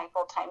literally is my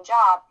full-time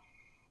job.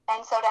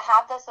 And so to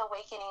have this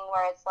awakening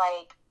where it's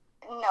like,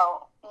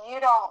 no,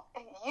 you don't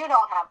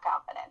have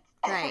confidence.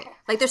 Right.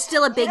 There's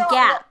still a big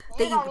gap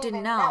that you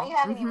didn't know. You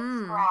haven't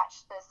even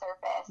scratched the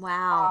surface.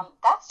 Wow.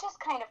 That's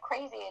just kind of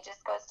crazy. It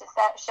just goes to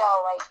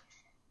show,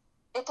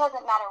 it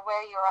doesn't matter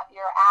where you're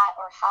at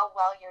or how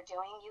well you're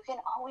doing. You can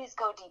always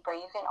go deeper.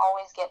 You can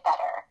always get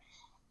better.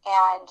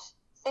 And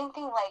same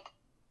thing,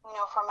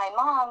 for my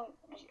mom,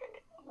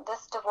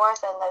 this divorce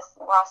and this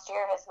last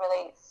year has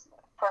really,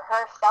 for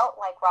her, felt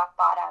like rock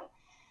bottom.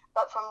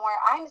 But from where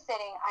I'm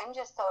sitting, I'm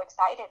just so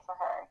excited for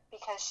her,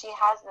 because she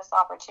has this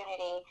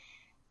opportunity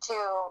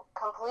to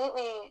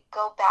completely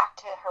go back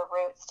to her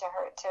roots, to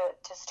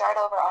start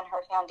over on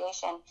her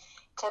foundation,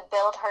 to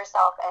build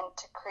herself and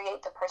to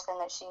create the person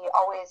that she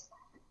always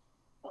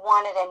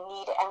wanted and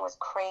needed and was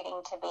craving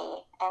to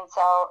be. And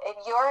so if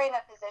you're in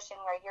a position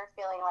where you're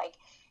feeling like,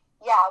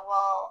 yeah,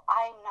 well,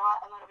 I'm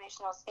not a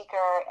motivational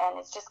speaker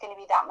and it's just going to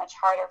be that much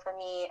harder for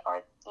me,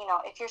 or,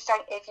 if you're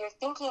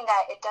thinking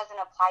that it doesn't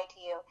apply to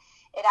you,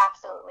 it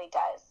absolutely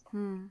does.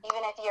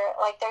 Even if you're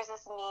there's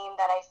this meme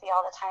that I see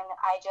all the time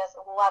that I just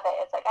love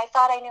it. It's I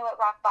thought I knew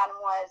what rock bottom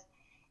was,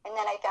 and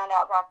then I found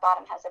out rock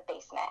bottom has a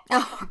basement.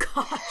 Oh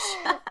gosh.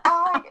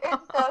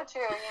 It's so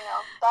true,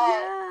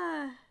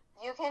 but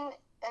you can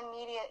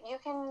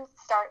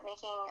start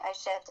making a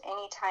shift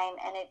anytime,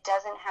 and it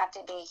doesn't have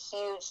to be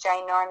huge,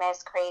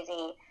 ginormous,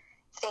 crazy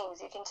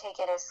things. You can take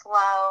it as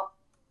slow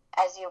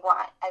as you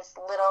want, as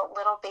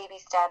little baby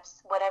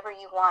steps, whatever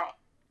you want.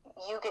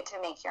 You get to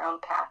make your own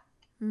path.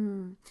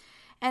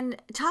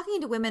 And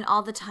talking to women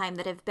all the time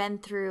that have been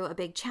through a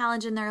big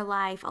challenge in their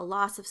life, a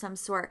loss of some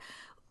sort,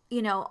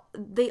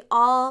 they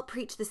all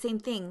preach the same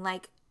thing.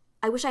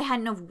 I wish I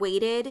hadn't have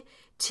waited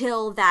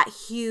till that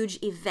huge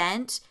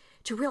event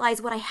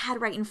realize what I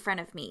had right in front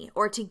of me,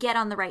 or to get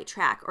on the right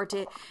track, or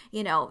to,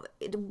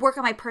 work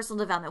on my personal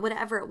development,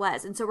 whatever it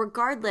was. And so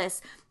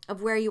regardless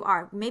of where you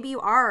are, maybe you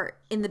are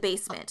in the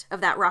basement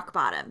of that rock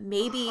bottom.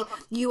 Maybe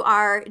you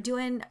are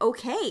doing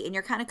okay and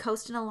you're kind of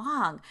coasting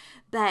along,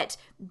 but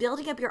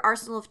building up your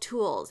arsenal of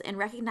tools and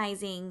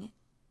recognizing,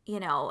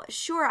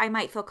 sure, I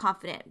might feel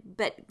confident,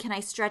 but can I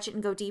stretch it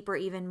and go deeper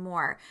even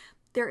more?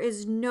 There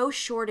is no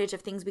shortage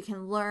of things we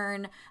can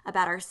learn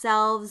about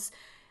ourselves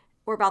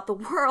or about the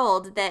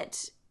world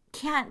that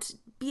can't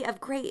be of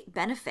great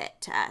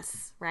benefit to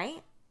us,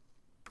 right?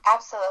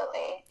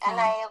 Absolutely. And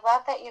I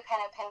love that you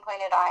kind of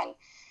pinpointed on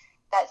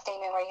that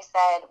statement where you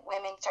said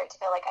women start to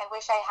feel like, I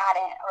wish I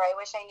hadn't, or I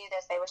wish I knew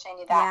this, I wish I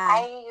knew that. Yeah.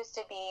 I used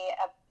to be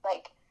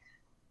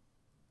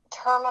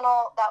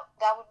terminal,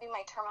 that would be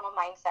my terminal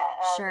mindset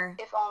of, sure,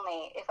 if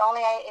only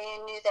I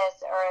knew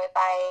this, or if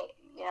I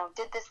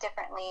did this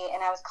differently.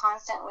 And I was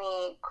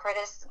constantly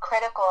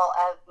critical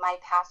of my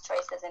past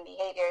choices and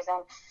behaviors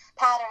and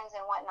patterns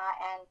and whatnot,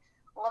 and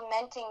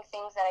lamenting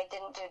things that I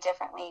didn't do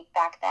differently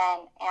back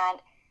then.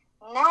 And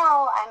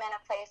now I'm in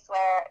a place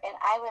where, and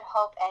I would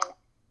hope and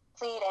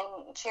plead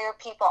and cheer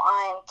people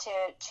on to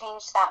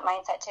change that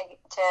mindset, to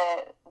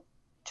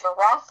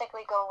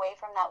drastically go away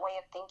from that way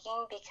of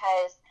thinking.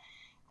 Because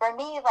for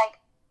me, the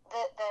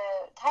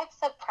types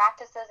of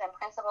practices and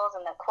principles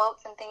and the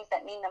quotes and things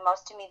that mean the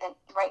most to me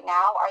right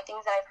now are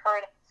things that I've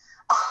heard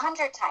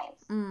 100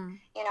 times.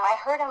 I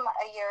heard them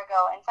a year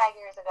ago and 5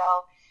 years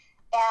ago,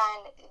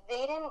 and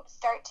they didn't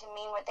start to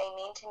mean what they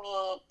mean to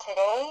me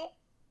today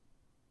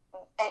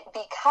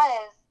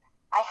because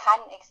I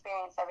hadn't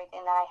experienced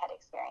everything that I had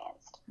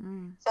experienced.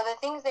 So the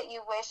things that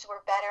you wish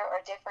were better or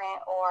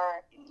different,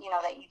 or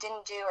that you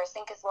didn't do or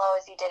sink as low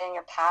as you did in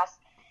your past,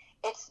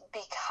 it's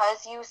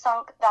because you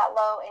sunk that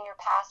low in your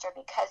past, or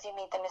because you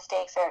made the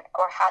mistakes or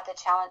had the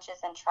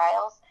challenges and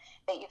trials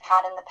that you've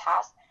had in the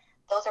past.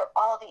 Those are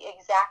all the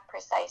exact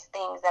precise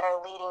things that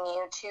are leading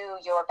you to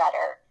your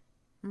better,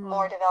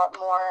 more developed,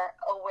 more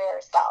aware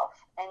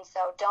self. And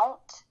so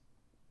don't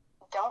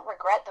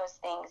regret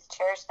those things.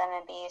 Cherish them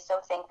and be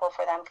so thankful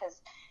for them, because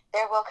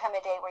there will come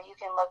a day where you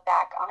can look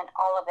back on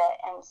all of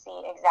it and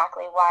see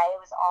exactly why it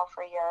was all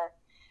for your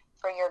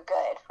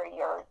good, for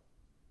your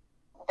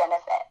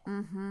benefit.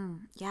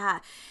 Yeah.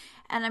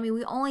 And I mean,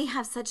 we only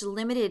have such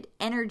limited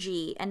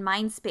energy and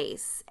mind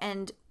space.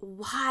 And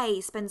why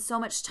spend so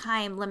much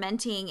time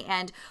lamenting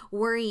and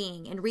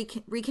worrying and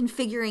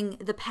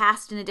reconfiguring the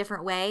past in a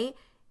different way?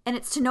 And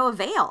it's to no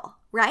avail,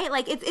 right?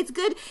 Like it's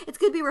good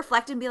to be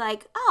reflective and be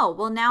like, oh,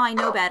 well, now I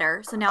know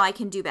better, so now I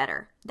can do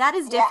better. That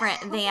is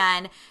different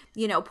than,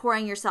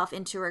 pouring yourself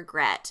into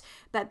regret.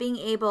 But being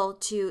able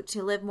to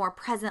live more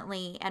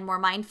presently and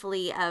more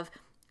mindfully of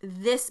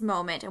this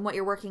moment and what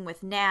you're working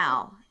with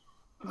now,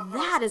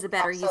 that is a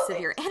better use of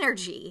your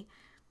energy.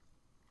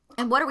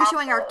 And what are we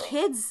showing our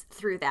kids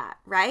through that,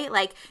 right?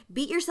 Like,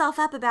 beat yourself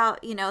up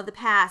about, the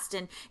past.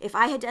 And if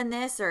I had done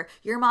this, or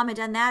your mom had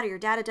done that, or your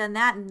dad had done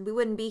that, and we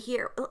wouldn't be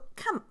here.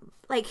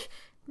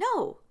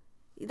 No,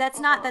 that's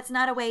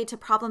not a way to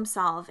problem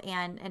solve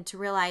and to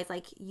realize,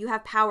 you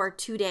have power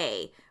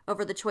today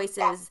over the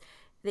choices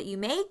that you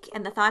make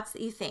and the thoughts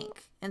that you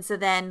think. And so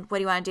then what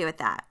do you want to do with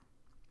that?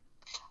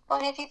 Well,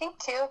 and if you think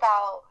too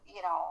about,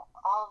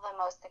 all the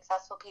most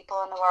successful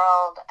people in the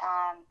world,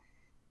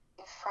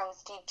 from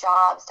Steve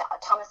Jobs to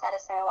Thomas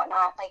Edison and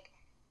whatnot,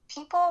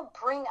 people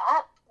bring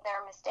up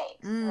their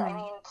mistakes. I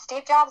mean,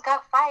 Steve Jobs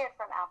got fired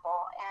from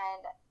Apple,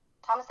 and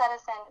Thomas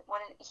Edison,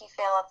 what did he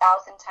fail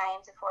 1,000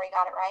 times before he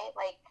got it right?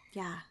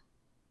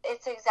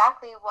 It's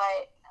exactly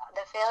what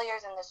the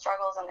failures and the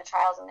struggles and the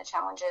trials and the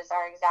challenges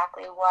are,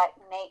 exactly what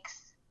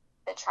makes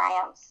the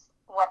triumphs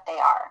what they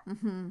are.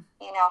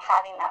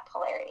 Having that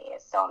polarity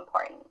is so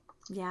important.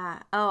 Yeah.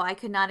 Oh, I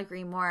could not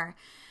agree more.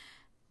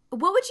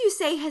 What would you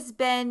say has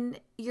been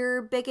your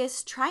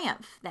biggest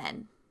triumph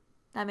then?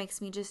 That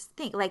makes me just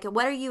think.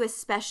 What are you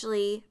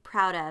especially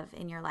proud of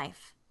in your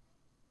life?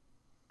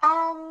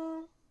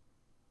 I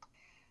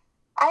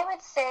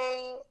would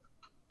say,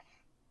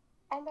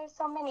 and there's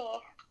so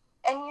many.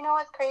 And you know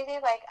what's crazy?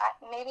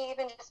 Maybe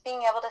even just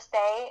being able to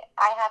say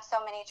I have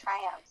so many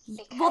triumphs.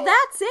 Well,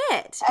 that's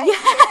it.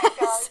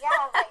 Yes.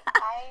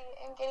 I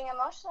am getting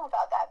emotional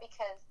about that,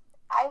 because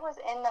I was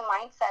in the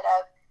mindset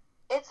of,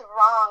 it's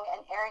wrong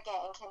and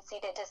arrogant and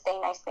conceited to say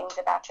nice things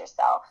about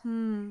yourself.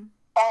 And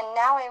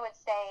now I would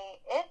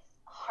say it's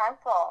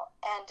harmful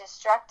and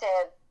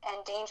destructive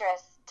and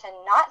dangerous to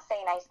not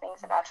say nice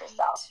things about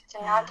yourself,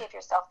 to not give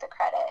yourself the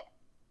credit.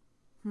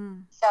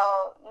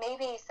 So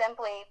maybe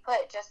simply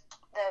put, just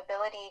the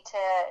ability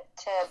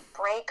to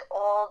break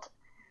old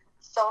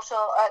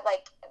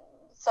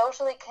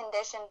socially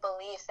conditioned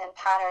beliefs and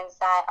patterns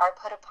that are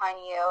put upon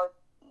you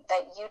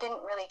that you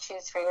didn't really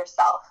choose for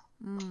yourself.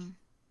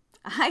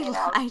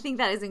 I think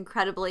that is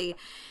incredibly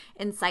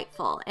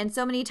insightful. And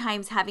so many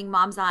times having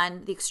moms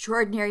on the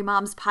Extraordinary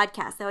Moms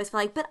podcast, they always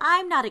feel like, but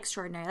I'm not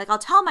extraordinary. I'll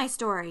tell my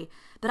story,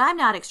 but I'm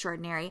not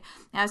extraordinary.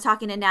 And I was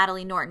talking to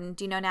Natalie Norton.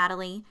 Do you know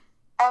Natalie?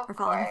 Of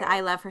course. I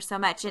love her so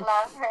much. And,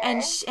 love her.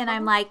 And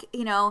I'm like,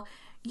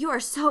 you are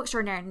so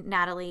extraordinary,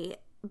 Natalie.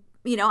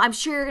 You know, I'm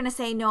sure you're going to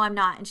say, no, I'm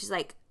not. And she's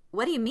like,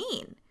 what do you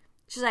mean?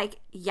 She's like,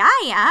 yeah,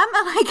 I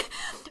am.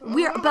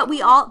 Like, but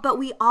we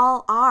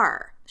all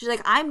are. She's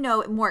like, I'm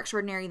no more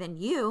extraordinary than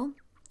you.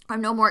 I'm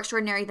no more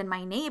extraordinary than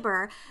my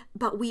neighbor,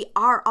 but we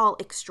are all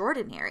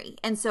extraordinary.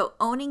 And so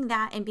owning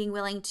that and being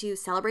willing to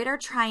celebrate our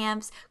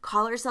triumphs,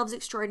 call ourselves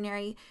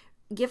extraordinary,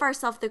 give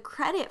ourselves the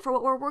credit for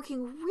what we're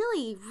working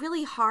really,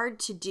 really hard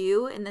to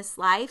do in this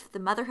life, the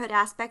motherhood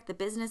aspect, the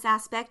business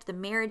aspect, the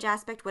marriage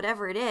aspect,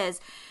 whatever it is,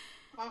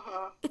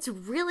 it's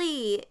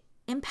really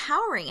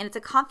empowering. And it's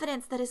a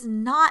confidence that is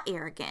not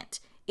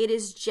arrogant. It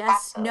is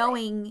just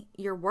knowing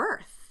your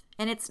worth.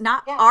 And it's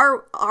not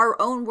our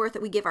own worth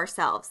that we give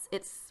ourselves.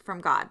 It's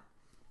from God.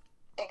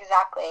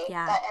 Exactly.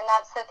 Yeah. And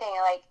that's the thing.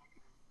 Like,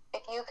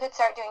 if you could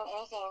start doing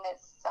anything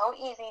that's so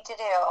easy to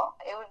do,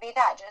 it would be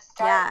that. Just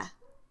start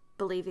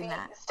believing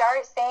that.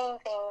 Start saying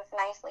things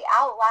nicely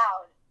out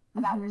loud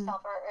about yourself.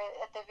 Or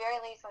at the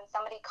very least, when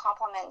somebody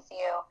compliments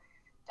you,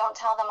 don't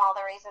tell them all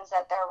the reasons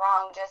that they're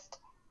wrong.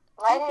 Just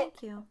let it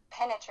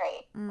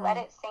penetrate. Let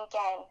it sink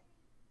in.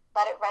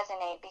 Let it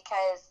resonate,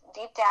 because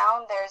deep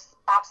down there's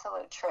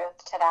absolute truth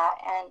to that.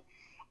 And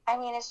I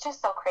mean, it's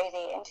just so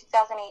crazy. In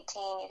 2018,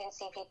 you can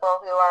see people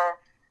who are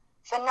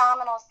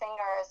phenomenal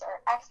singers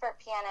or expert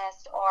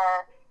pianists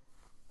or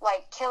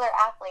like killer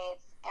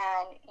athletes,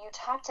 and you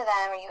talk to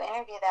them or you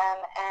interview them,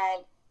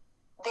 and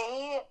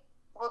they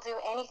will do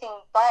anything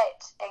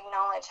but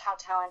acknowledge how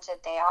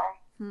talented they are.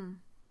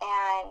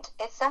 And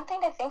it's something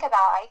to think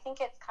about. I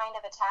think it's kind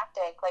of a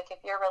tactic. Like, if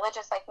you're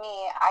religious like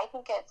me, I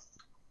think it's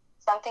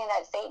something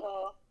that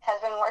Satan has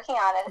been working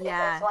on.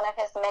 It's one of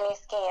his many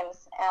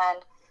schemes, and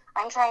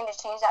I'm trying to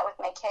change that with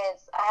my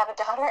kids. I have a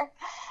daughter,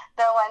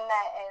 the one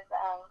that is,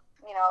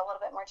 a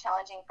little bit more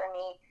challenging for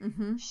me.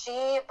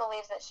 She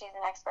believes that she's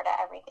an expert at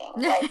everything.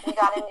 Like, we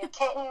got a new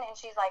kitten, and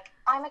she's like,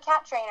 I'm a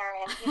cat trainer,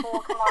 and people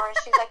will come over, and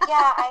she's like,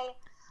 yeah,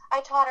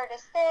 I taught her to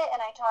sit, and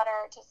I taught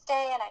her to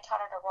stay, and I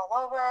taught her to roll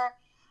over.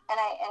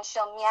 And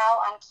she'll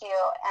meow on cue,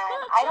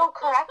 and I don't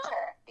correct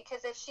her,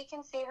 because if she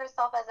can see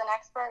herself as an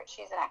expert,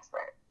 she's an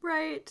expert.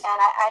 Right. And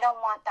I don't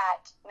want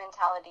that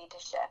mentality to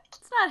shift.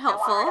 It's not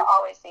helpful. I want her to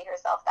always see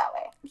herself that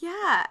way.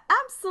 Yeah,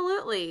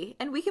 absolutely.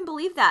 And we can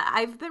believe that.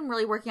 I've been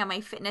really working on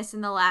my fitness in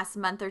the last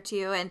month or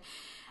two, and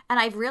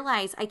I've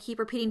realized I keep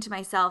repeating to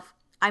myself,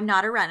 I'm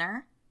not a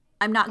runner.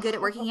 I'm not good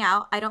at working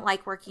out. I don't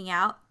like working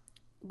out.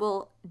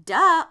 Well,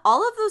 duh.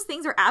 All of those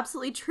things are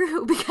absolutely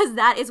true, because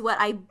that is what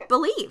I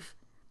believe.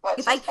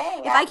 If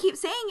I keep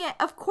saying it,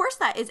 of course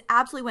that is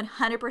absolutely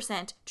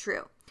 100%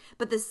 true.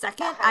 But the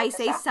second 100%. I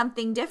say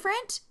something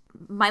different,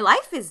 my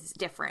life is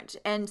different.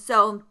 And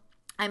so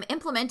I'm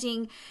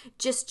implementing,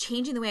 just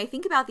changing the way I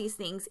think about these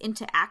things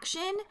into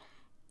action.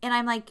 And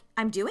I'm like,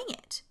 I'm doing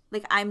it.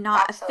 Like, I'm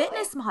not a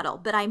fitness model,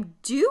 but I'm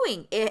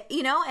doing it,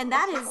 and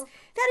that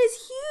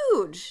is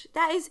huge.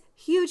 That is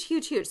huge,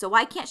 huge, huge. So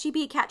why can't she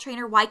be a cat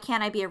trainer? Why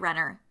can't I be a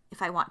runner? If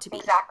I want to be.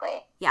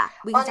 Exactly. Yeah,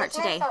 we can start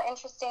today. It's so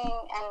interesting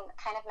and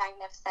kind of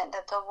magnificent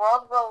that the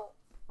world will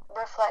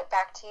reflect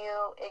back to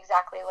you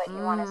exactly what you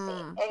want to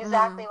see,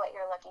 exactly what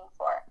you're looking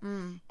for.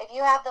 If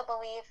you have the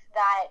belief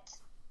that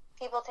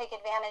people take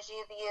advantage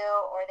of you,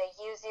 or they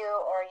use you,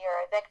 or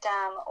you're a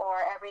victim,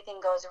 or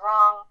everything goes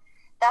wrong,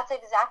 that's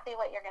exactly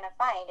what you're going to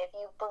find. If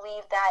you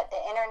believe that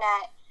the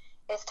internet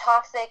is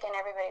toxic and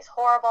everybody's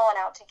horrible and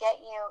out to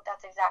get you,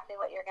 that's exactly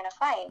what you're going to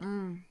find.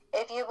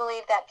 If you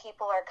believe that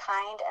people are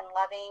kind and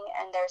loving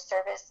and there's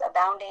service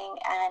abounding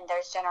and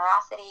there's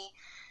generosity,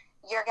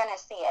 you're going to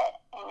see it.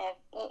 And if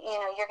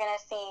you're going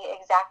to see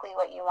exactly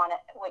what you want,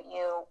 what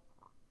you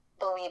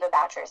believe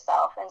about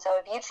yourself. And so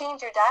if you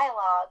change your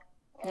dialogue,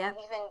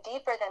 even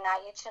deeper than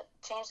that, you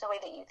change the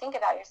way that you think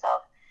about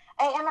yourself.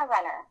 I am a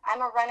runner.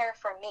 I'm a runner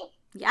for me.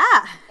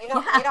 Yeah. You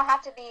don't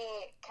have to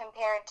be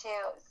compared to,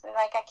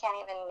 like, I can't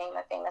even name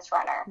a famous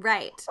runner.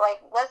 Right.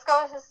 Like, let's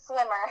go with a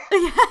swimmer.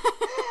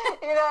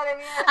 You know what I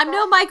mean? I'm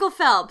no Michael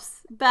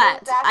Phelps,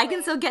 but I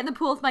can still get in the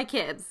pool with my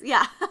kids.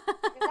 Yeah.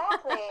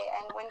 Exactly.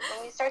 And when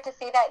you start to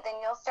see that, then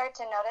you'll start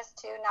to notice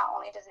too, not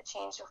only does it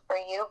change for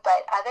you,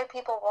 but other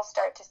people will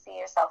start to see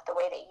yourself the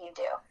way that you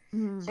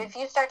do. So if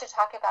you start to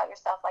talk about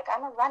yourself like,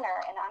 I'm a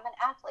runner and I'm an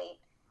athlete,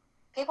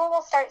 people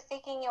will start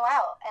seeking you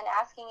out and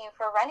asking you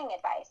for running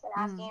advice and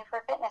asking you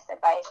for fitness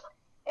advice.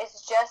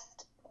 It's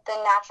just the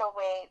natural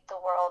way the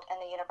world and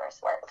the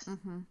universe works.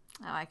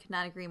 Oh, I could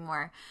not agree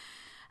more.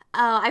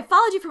 I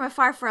followed you from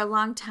afar for a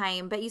long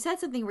time, but you said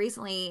something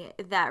recently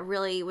that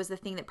really was the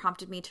thing that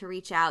prompted me to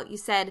reach out. You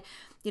said,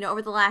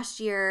 over the last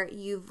year,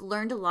 you've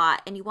learned a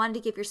lot and you wanted to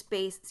give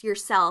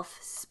yourself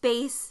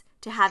space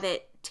to have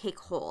it take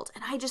hold.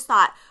 And I just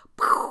thought,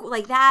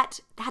 like that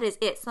is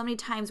it. So many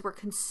times we're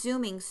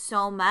consuming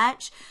so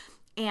much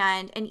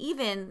and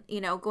even,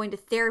 going to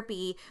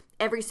therapy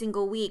every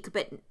single week,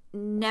 but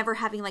never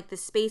having like the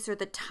space or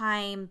the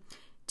time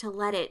to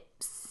let it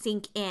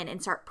sink in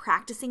and start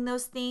practicing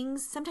those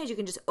things. Sometimes you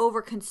can just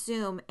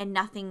overconsume and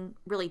nothing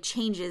really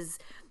changes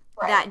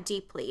that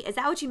deeply. Is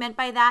that what you meant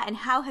by that? And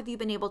how have you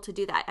been able to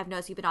do that? I've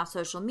noticed you've been off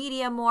social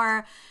media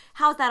more.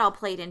 How's that all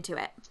played into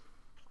it?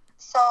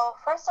 So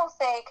first I'll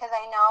say, because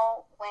I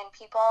know when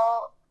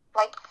people,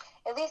 like,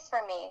 at least for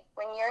me,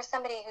 when you're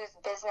somebody whose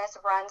business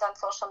runs on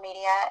social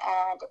media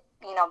and,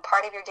 you know,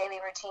 part of your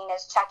daily routine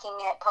is checking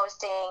it,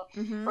 posting,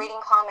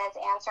 reading comments,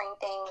 answering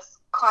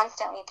things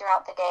constantly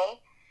throughout the day,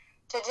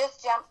 to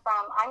just jump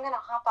from, I'm going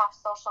to hop off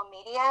social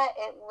media,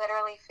 it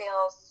literally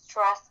feels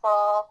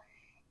stressful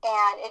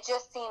and it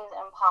just seems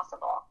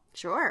impossible.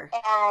 Sure.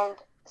 And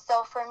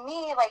so for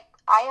me, like,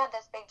 I had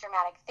this big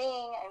dramatic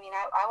thing. I mean,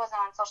 I wasn't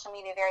on social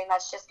media very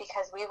much just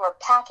because we were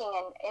packing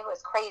and it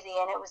was crazy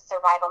and it was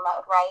survival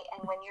mode, right?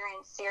 And when you're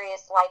in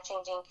serious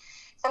life-changing,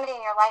 somebody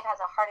in your life has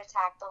a heart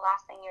attack, the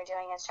last thing you're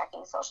doing is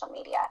checking social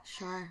media.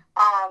 Sure.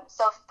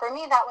 So for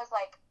me, that was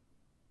like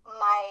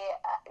my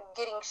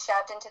getting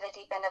shoved into the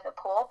deep end of the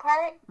pool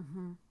part.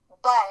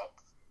 But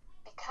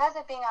because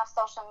of being off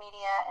social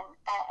media and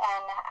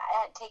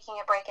taking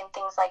a break and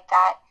things like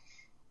that,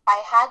 I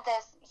had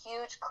this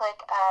huge click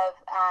of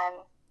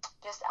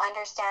just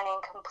understanding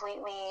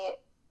completely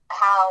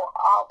how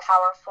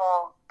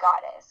all-powerful God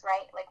is,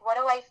 right? Like, what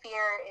do I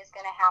fear is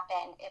going to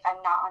happen if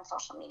I'm not on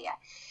social media?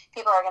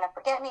 People are going to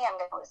forget me.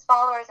 I'm going to lose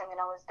followers. I'm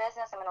going to lose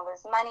business. I'm going to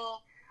lose money.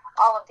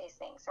 All of these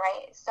things,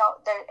 right? So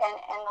there,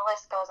 and the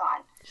list goes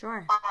on.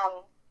 Sure.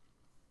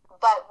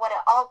 But what it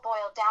all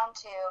boiled down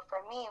to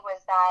for me was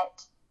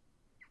that,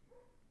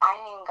 I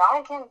mean,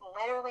 God can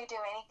literally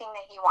do anything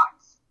that He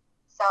wants.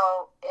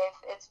 So if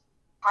it's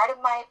part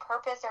of my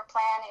purpose or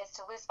plan is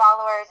to lose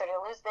followers or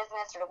to lose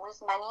business or to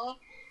lose money,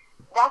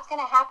 that's going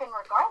to happen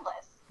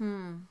regardless.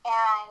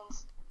 And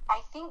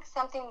I think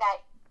something that,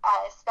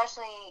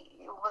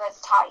 especially that's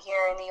taught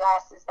here in the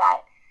U.S., is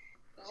that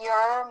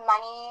your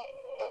money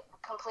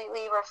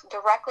completely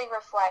directly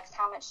reflects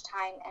how much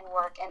time and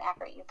work and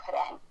effort you put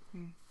in.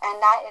 And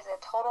that is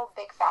a total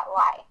big fat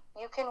lie.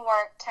 You can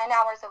work 10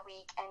 hours a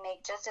week and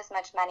make just as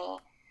much money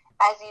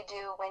as you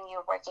do when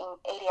you're working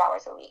 80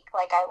 hours a week,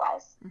 like I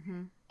was.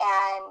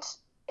 And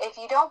if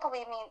you don't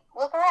believe me,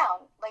 look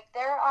around. Like,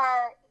 there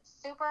are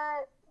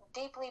super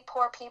deeply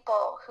poor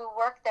people who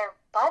work their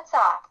butts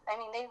off. I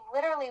mean, they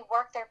literally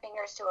work their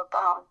fingers to a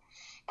bone,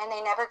 and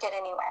they never get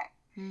anywhere.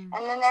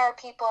 And then there are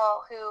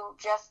people who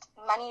just,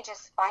 money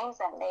just finds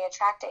them. They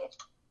attract it.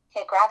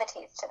 It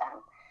gravitates to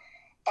them.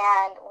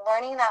 And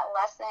learning that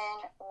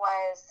lesson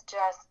was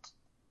just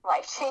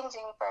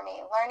life-changing for me.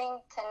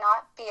 Learning to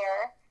not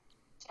fear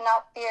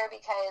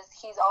because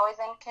He's always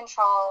in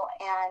control,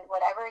 and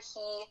whatever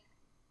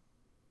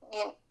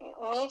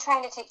me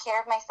trying to take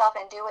care of myself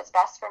and do what's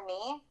best for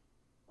me,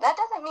 that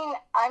doesn't mean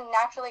I'm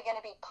naturally going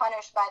to be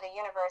punished by the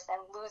universe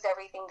and lose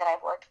everything that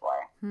I've worked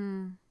for.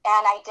 And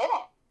I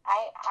didn't.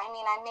 I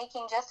mean, I'm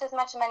making just as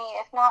much money,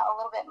 if not a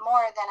little bit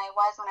more, than I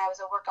was when I was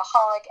a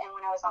workaholic and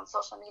when I was on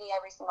social media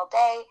every single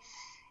day.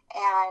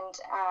 And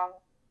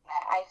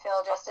I feel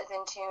just as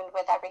in tune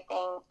with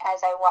everything as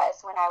I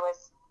was when I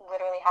was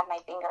literally had my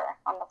finger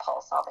on the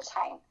pulse all the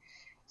time.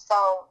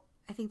 So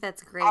I think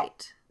that's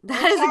great.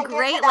 That is a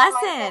great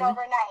lesson.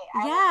 Overnight.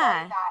 I will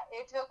tell you that.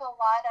 It took a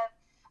lot of,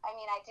 I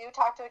mean, I do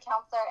talk to a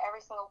counselor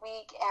every single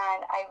week,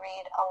 and I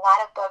read a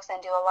lot of books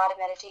and do a lot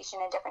of meditation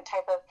and different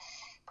type of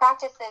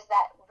practices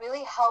that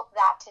really help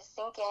that to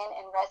sink in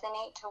and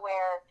resonate to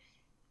where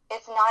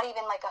it's not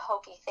even like a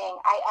hokey thing.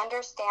 I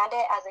understand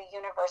it as a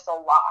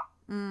universal law,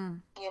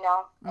 you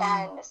know?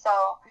 And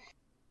so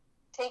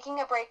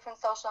taking a break from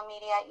social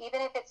media,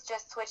 even if it's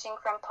just switching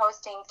from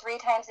posting 3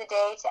 times a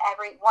day to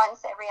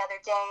once every other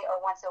day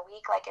or once a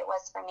week like it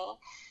was for me,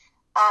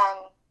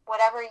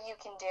 whatever you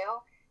can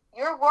do,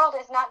 your world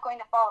is not going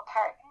to fall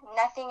apart.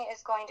 Nothing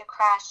is going to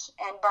crash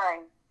and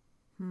burn.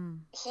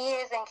 He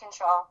is in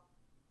control,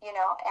 you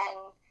know, and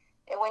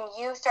when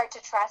you start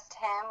to trust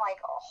Him, like,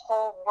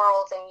 whole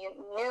worlds and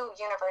new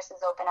universes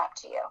open up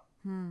to you.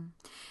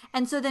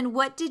 And so then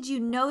what did you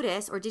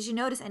notice, or did you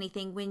notice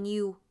anything when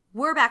you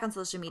were back on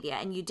social media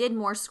and you did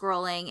more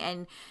scrolling,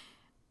 and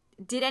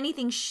did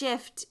anything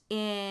shift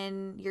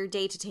in your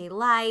day-to-day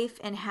life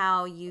and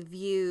how you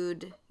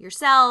viewed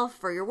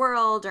yourself or your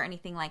world or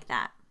anything like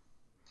that?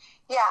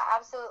 Yeah,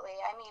 absolutely.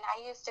 I mean,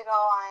 I used to go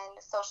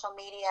on social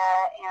media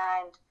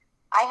and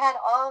I had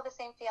all of the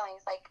same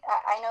feelings. Like,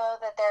 I know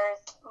that there's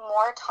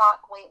more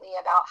talk lately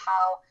about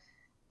how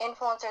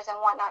influencers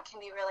and whatnot can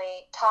be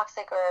really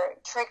toxic or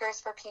triggers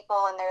for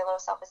people and their low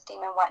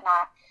self-esteem and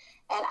whatnot.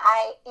 And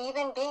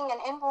even being an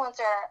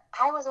influencer,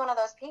 I was one of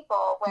those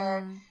people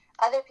where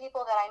other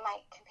people that I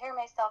might compare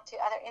myself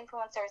to, other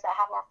influencers that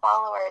have more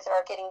followers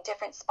or are getting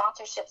different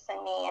sponsorships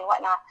than me and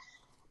whatnot,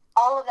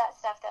 all of that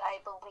stuff that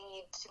I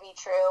believed to be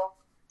true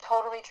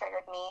totally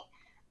triggered me.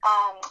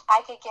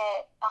 I could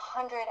get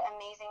 100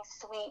 amazing,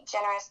 sweet,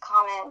 generous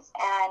comments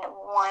and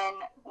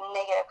one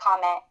negative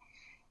comment,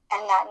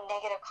 and that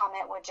negative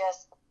comment would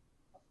just,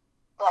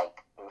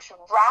 like,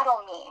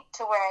 rattle me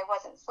to where I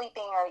wasn't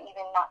sleeping or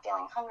even not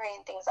feeling hungry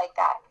and things like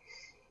that.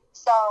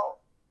 So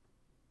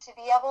to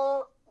be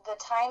able, the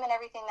time and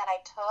everything that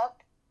I took,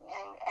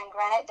 and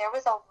granted, there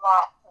was a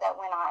lot that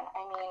went on.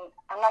 I mean,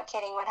 I'm not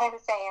kidding when I'm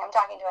saying I'm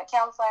talking to a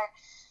counselor.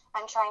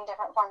 I'm trying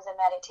different forms of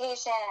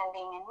meditation and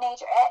being in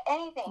nature,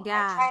 anything.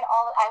 Yeah.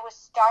 I was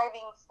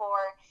starving for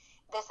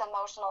this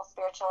emotional,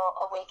 spiritual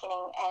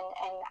awakening,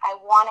 and I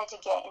wanted to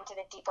get into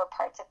the deeper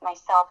parts of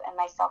myself and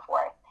my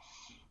self-worth.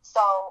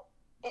 So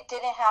it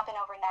didn't happen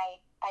overnight.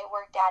 I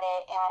worked at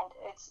it, and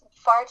it's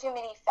far too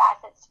many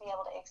facets to be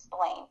able to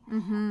explain.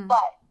 Mm-hmm.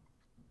 But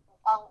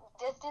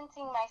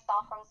distancing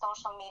myself from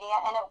social media,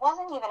 and it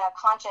wasn't even a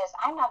conscious,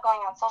 I'm not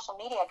going on social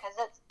media because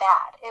it's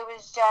bad. It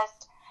was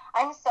just,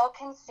 I'm so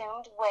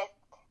consumed with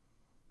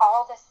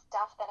all the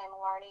stuff that I'm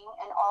learning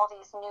and all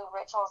these new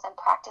rituals and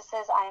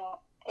practices I'm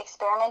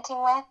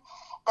experimenting with,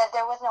 that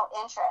there was no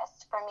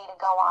interest for me to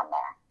go on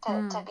there,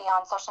 to be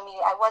on social media.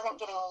 I wasn't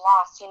getting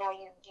lost. You know,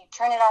 you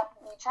turn it up,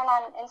 you turn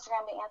on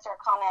Instagram to answer a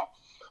comment,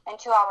 and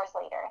 2 hours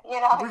later, you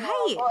know, right.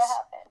 You're like, what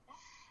happened?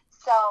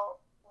 So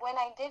when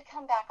I did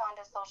come back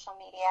onto social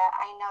media,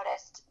 I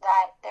noticed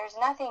that there's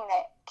nothing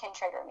that can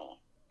trigger me,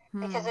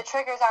 because the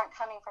triggers aren't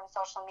coming from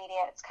social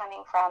media. It's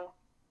coming from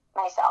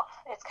myself.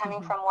 It's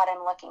coming from what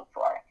I'm looking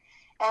for.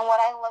 And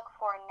what I look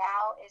for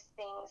now is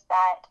things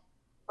that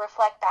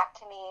reflect back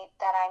to me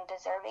that I'm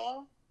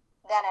deserving,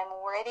 that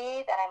I'm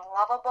worthy, that I'm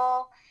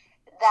lovable,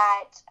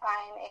 that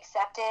I'm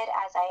accepted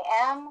as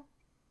I am,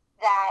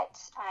 that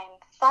I'm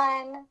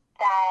fun,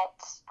 that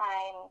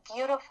I'm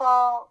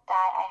beautiful,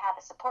 that I have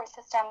a support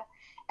system.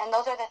 And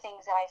those are the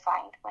things that I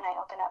find when I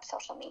open up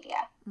social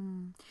media.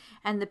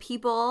 And the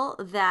people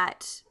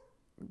that,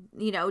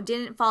 you know,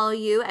 didn't follow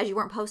you as you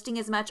weren't posting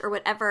as much or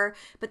whatever,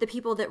 but the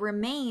people that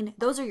remain,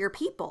 those are your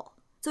people.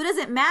 So it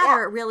doesn't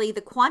matter really the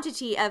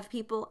quantity of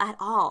people at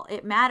all.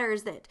 It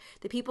matters that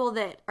the people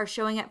that are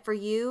showing up for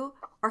you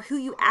are who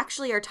you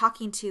actually are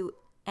talking to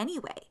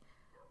anyway.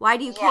 Why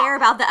do you care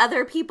about the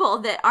other people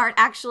that aren't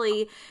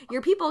actually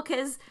your people?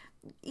 Because,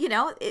 you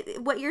know,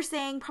 what you're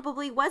saying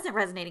probably wasn't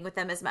resonating with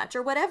them as much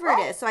or whatever it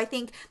is. So I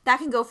think that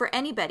can go for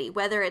anybody,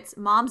 whether it's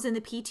moms in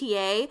the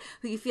PTA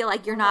who you feel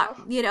like you're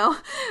not, you know,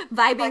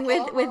 vibing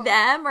with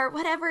them or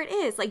whatever it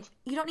is. Like,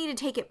 you don't need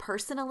to take it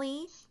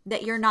personally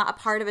that you're not a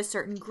part of a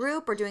certain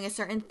group or doing a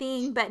certain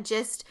thing, but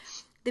just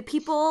the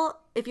people,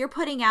 if you're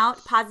putting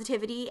out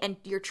positivity and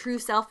your true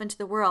self into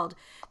the world,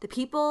 the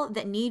people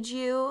that need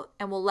you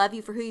and will love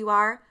you for who you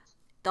are,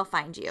 they'll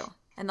find you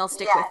and they'll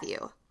stick with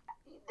you.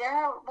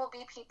 There will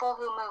be people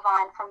who move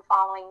on from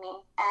following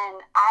me,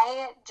 and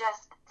I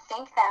just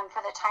thank them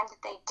for the time that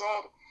they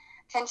did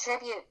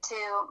contribute to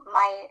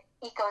my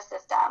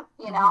ecosystem,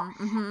 you know,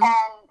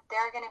 and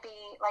they're going to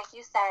be, like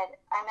you said,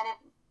 I'm going to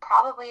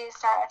probably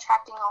start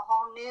attracting a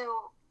whole new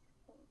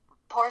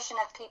portion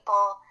of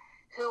people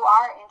who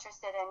are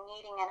interested in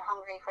needing and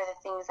hungry for the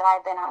things that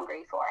I've been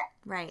hungry for.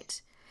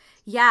 Right.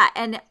 Yeah.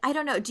 And I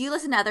don't know, do you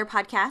listen to other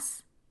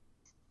podcasts?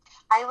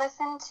 I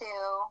listen to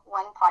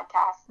one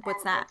podcast.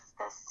 What's that? It's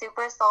the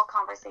Super Soul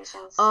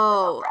Conversations with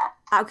Oprah.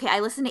 Okay. I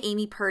listened to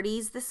Amy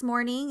Purdy's this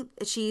morning.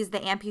 She's the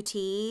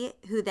amputee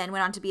who then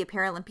went on to be a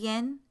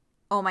Paralympian.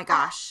 Oh my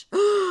gosh.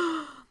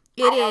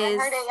 I haven't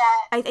heard it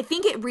yet. I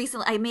think it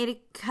recently, I made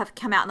it have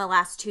come out in the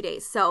last 2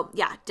 days. So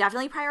yeah,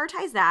 definitely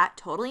prioritize that.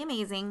 Totally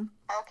amazing.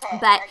 Okay.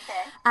 But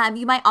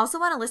you might also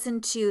want to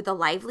listen to The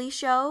Lively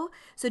Show.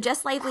 So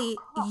Jess Lively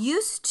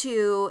used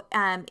to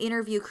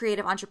interview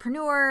creative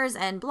entrepreneurs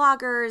and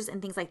bloggers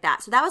and things like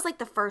that. So that was like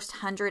the first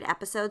 100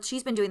 episodes.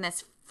 She's been doing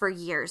this for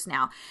years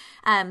now.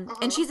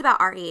 And she's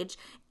about our age.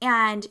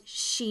 And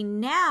she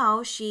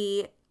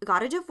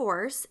got a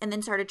divorce and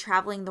then started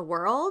traveling the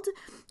world.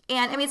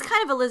 And I mean, it's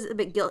kind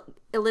of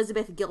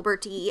Elizabeth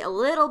Gilbert-y a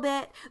little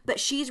bit, but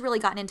she's really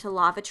gotten into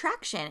law of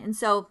attraction. And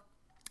so,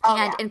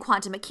 and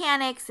quantum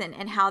mechanics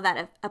and how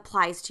that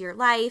applies to your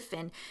life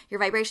and your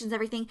vibrations and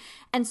everything.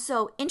 And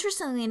so,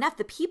 interestingly enough,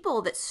 the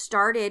people that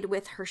started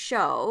with her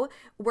show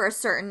were a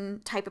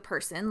certain type of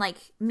person, like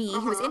me,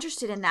 who was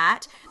interested in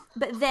that.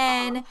 But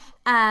then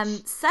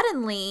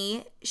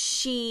suddenly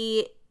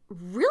she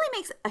really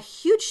makes a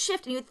huge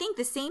shift, and you would think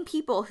the same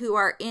people who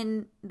are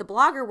in the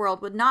blogger world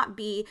would not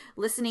be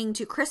listening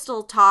to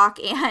Crystal talk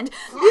and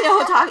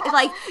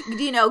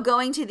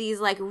going to these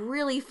like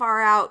really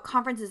far out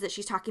conferences that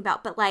she's talking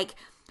about, but like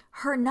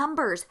her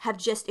numbers have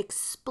just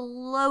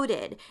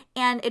exploded.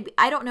 And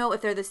I don't know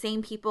if they're the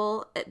same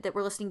people that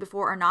were listening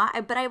before or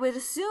not, but I would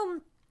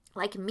assume,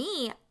 like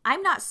me,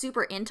 I'm not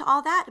super into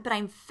all that, but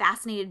I'm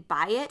fascinated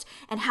by it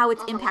and how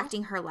it's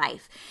impacting her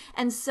life.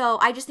 And so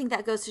I just think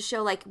that goes to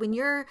show, like, when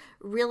you're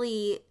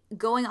really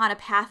going on a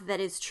path that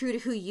is true to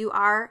who you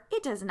are,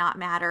 it does not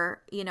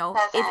matter, you know,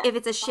 if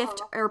it's a shift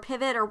or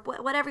pivot or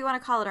whatever you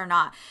want to call it or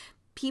not.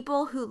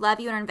 People who love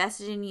you and are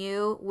invested in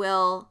you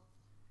will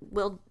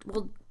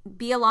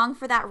be along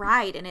for that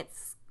ride, and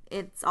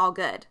it's all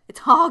good.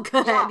 It's all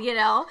good, you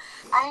know?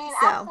 I mean,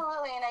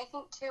 absolutely. And I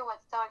think, too,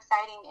 what's so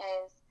exciting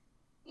is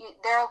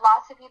there are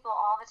lots of people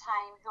all the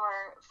time who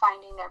are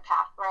finding their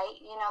path, right?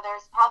 You know,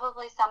 there's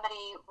probably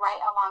somebody right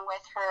along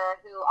with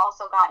her who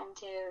also got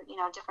into, you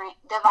know,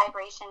 the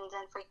vibrations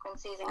and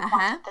frequencies and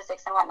quantum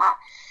physics and whatnot.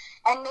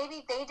 And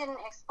maybe they didn't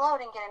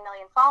explode and get 1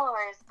 million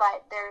followers,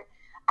 but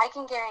I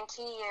can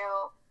guarantee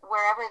you,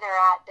 wherever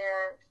they're at,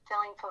 they're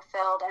feeling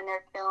fulfilled and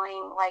they're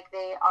feeling like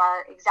they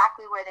are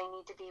exactly where they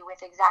need to be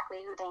with exactly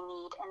who they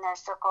need in their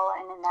circle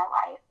and in their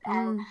life.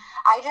 And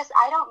I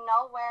don't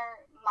know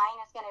where mine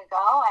is going to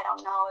go. I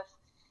don't know if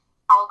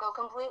I'll go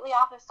completely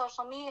off of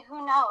social media.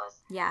 Who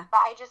knows? Yeah.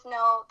 But I just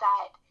know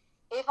that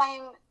if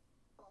I'm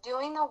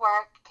doing the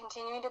work,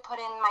 continuing to put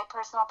in my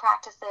personal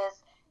practices,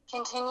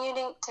 continuing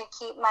to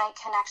keep my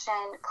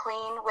connection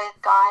clean with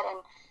God,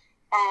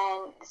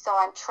 and so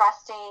I'm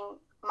trusting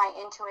my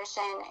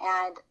intuition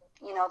and,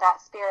 you know,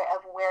 that spirit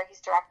of where he's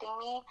directing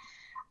me,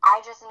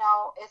 I just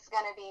know it's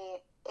going to be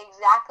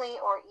exactly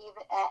or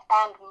even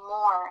and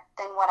more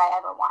than what I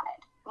ever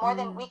wanted. More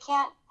than we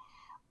can't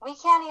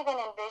even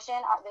envision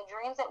the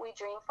dreams that we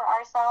dream for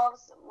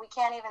ourselves. We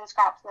can't even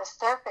scratch the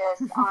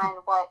surface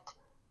on what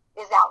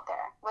is out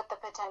there, what the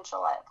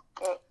potential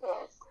of it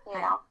is, you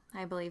know.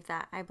 I believe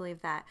that.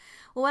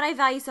 Well, what I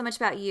value so much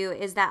about you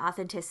is that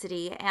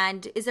authenticity.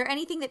 And is there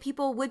anything that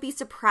people would be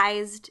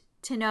surprised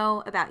to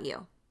know about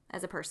you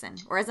as a person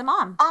or as a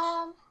mom?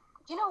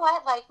 You know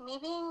what? Like, me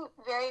being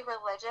very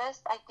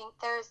religious, I think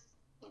there's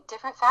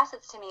different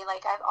facets to me.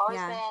 Like, I've always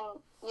been,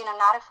 you know,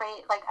 not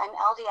afraid. Like, I'm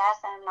LDS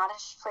and I'm not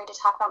afraid to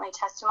talk about my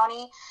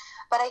testimony.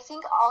 But I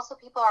think also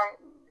people are,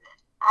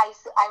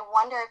 I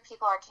wonder if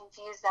people are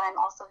confused that I'm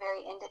also very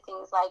into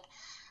things like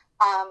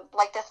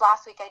this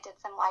last week I did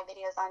some live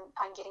videos on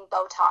getting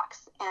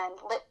Botox and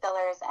lip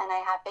fillers, and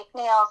I have fake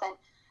nails, and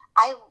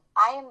I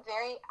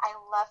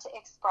love to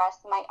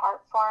express my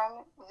art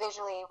form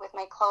visually with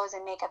my clothes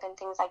and makeup and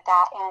things like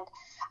that. And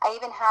I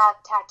even have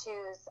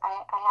tattoos.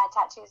 I had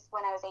tattoos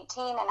when I was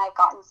 18, and I've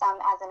gotten some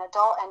as an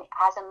adult and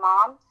as a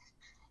mom.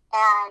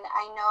 And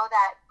I know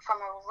that from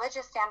a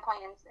religious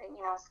standpoint, and,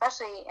 you know,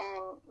 especially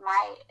in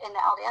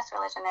the LDS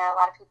religion, there are a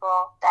lot of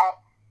people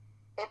that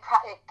it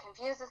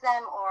confuses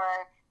them,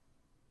 or,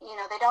 you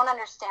know, they don't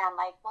understand,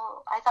 like,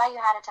 well, I thought you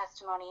had a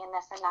testimony and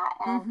this and that.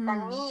 And for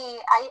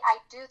me,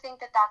 I do think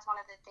that that's one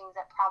of the things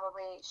that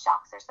probably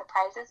shocks or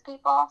surprises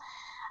people.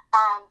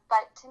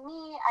 But to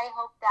me, I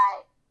hope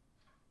that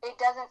it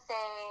doesn't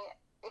say,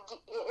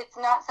 it's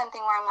not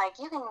something where I'm like,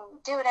 you can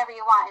do whatever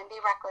you want and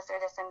be reckless or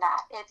this and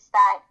that. It's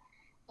that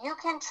you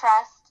can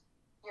trust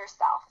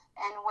yourself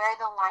and where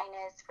the line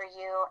is for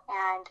you.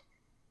 And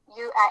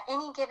you, at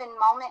any given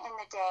moment in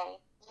the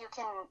day, you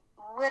can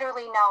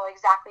literally know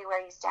exactly where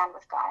you stand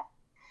with God.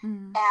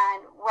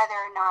 And whether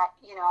or not,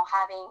 you know,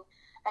 having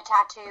a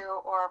tattoo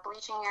or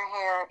bleaching your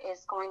hair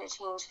is going to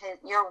change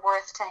your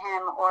worth to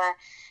him, or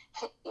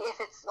if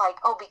it's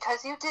like, oh,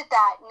 because you did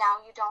that,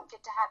 now you don't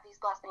get to have these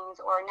blessings,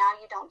 or now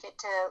you don't get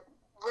to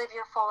live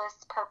your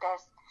fullest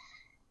purpose.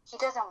 He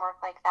doesn't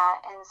work like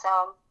that. And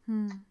so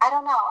I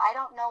don't know. I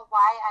don't know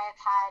why I have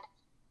had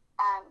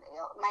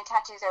my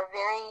tattoos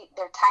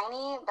they're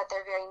tiny, but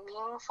they're very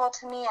meaningful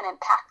to me and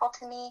impactful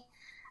to me.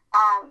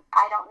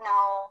 I don't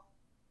know.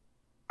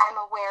 I'm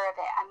aware of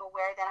it. I'm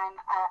aware that I'm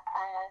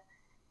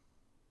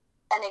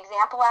an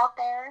example out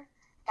there,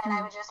 and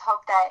I would just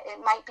hope that it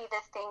might be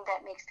this thing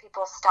that makes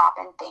people stop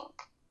and think,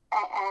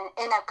 and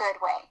in a good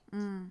way,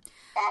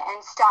 and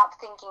stop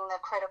thinking the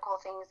critical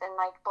things and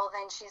like, well,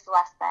 then she's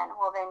less than.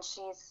 Well, then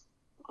she's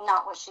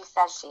not what she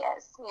says she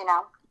is, you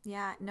know?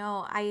 Yeah,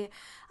 no,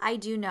 I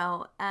do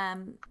know.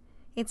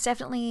 It's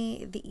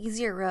definitely the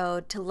easier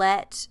road to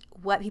let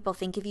what people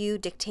think of you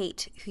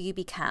dictate who you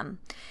become.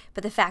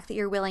 But the fact that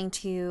you're willing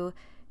to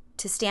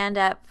stand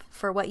up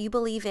for what you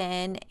believe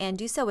in and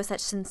do so with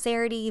such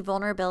sincerity,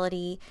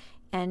 vulnerability,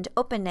 and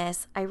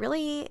openness, I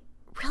really,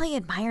 really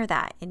admire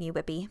that in you,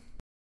 Whippy.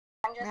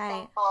 I'm just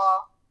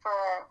thankful for,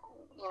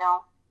 you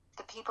know,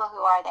 the people who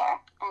are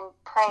there, and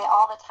pray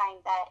all the time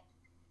that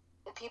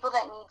the people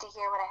that need to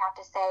hear what I have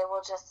to say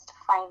will just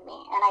find me.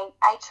 And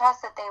I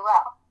trust that they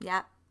will.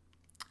 Yeah.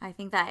 I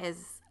think that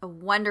is a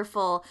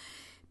wonderful,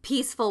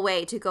 peaceful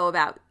way to go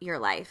about your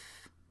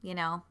life. You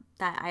know,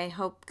 that I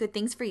hope good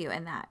things for you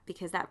in that,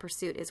 because that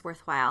pursuit is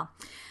worthwhile.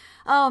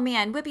 Oh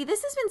man, Whippy,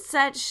 this has been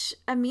such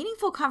a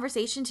meaningful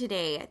conversation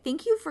today.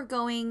 Thank you for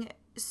going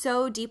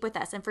so deep with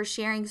us and for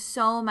sharing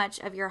so much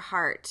of your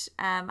heart.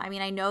 I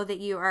mean, I know that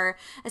you are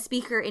a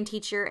speaker and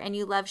teacher and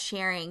you love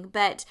sharing,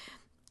 but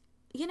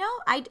you know,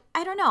 I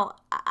don't know.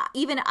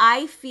 Even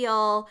I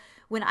feel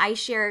when I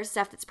share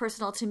stuff that's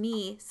personal to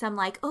me, some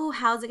like, oh,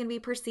 how's it going to be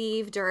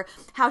perceived? Or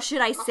how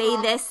should I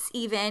say this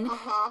even?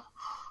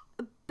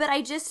 But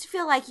I just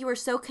feel like you are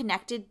so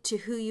connected to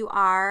who you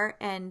are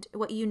and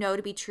what you know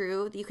to be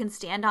true that you can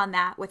stand on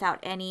that without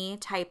any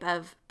type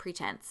of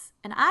pretense.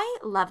 And I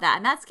love that.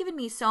 And that's given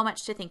me so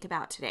much to think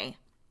about today.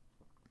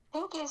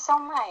 Thank you so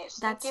much.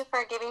 Thank you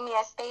for giving me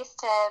a space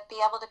to be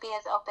able to be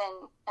as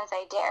open as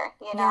I dare,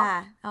 you know?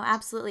 Yeah. Oh,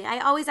 absolutely. I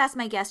always ask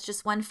my guests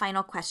just one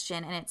final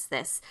question, and it's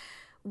this.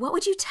 What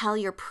would you tell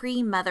your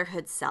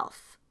pre-motherhood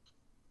self?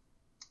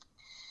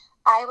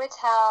 I would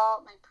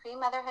tell my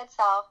pre-motherhood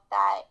self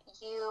that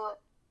you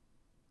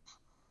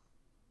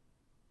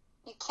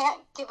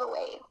can't give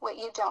away what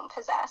you don't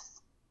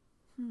possess.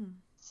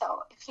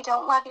 So if you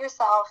don't love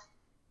yourself,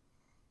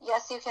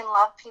 yes, you can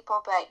love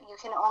people, but you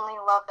can only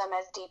love them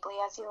as deeply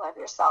as you love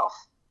yourself.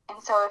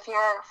 And so if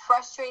you're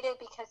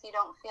frustrated because you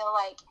don't feel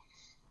like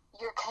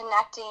you're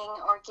connecting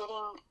or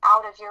getting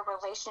out of your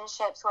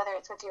relationships, whether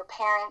it's with your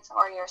parents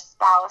or your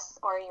spouse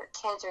or your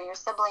kids or your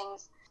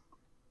siblings,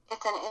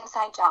 it's an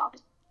inside job.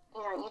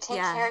 You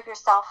take care of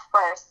yourself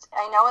first.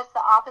 I know it's the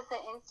opposite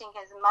instinct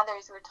as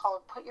mothers. We're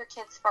told, put your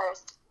kids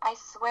first. I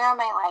swear on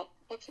my life,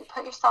 if you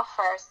put yourself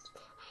first,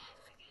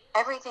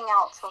 everything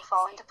else will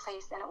fall into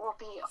place and it will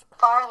be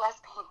far less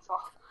painful.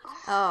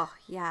 Oh,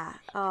 yeah.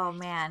 Oh,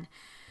 man.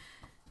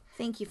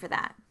 Thank you for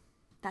that.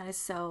 That is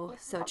so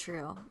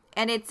true.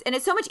 And it's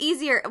so much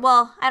easier.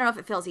 Well, I don't know if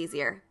it feels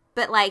easier,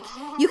 but like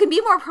you can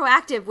be more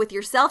proactive with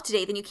yourself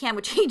today than you can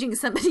with changing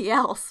somebody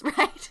else,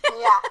 right?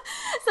 Yeah.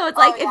 So it's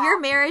like if your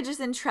marriage is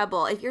in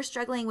trouble, if you're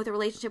struggling with a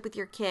relationship with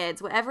your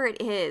kids, whatever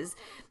it is,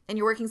 and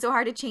you're working so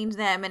hard to change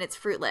them and it's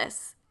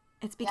fruitless,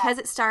 it's because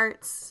it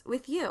starts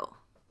with you.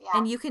 Yeah.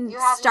 And you can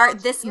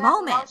start this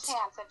moment. You have no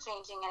chance of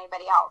changing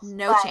anybody else.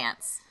 No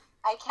chance.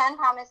 I can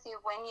promise you,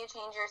 when you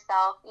change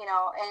yourself,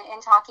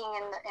 and talking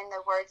in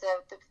the words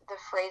of the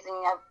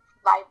phrasing of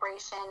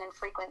vibration and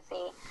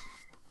frequency,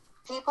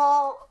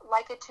 people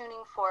like a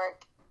tuning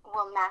fork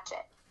will match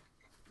it.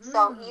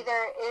 So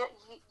either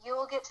you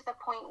will get to the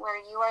point where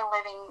you are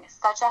living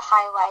such a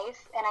high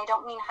life, and I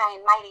don't mean high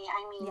and mighty,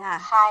 I mean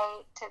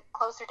high to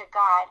closer to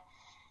God,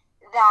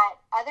 that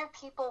other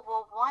people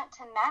will want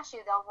to match you.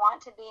 They'll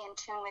want to be in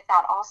tune with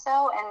that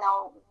also, and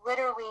they'll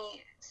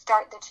literally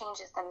start the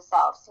changes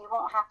themselves. You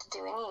won't have to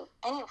do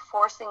any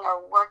forcing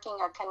or working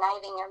or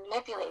conniving or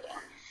manipulating.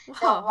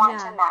 They'll want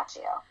to match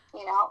you,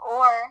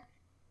 or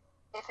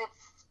if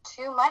it's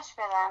too much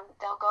for them,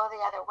 they'll go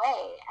the other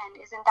way. And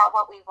isn't that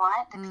what we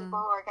want? The people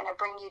who are going to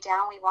bring you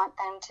down, we want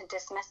them to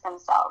dismiss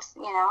themselves,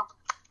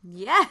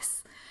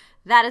 Yes,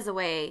 that is a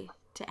way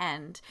to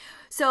end.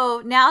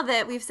 So now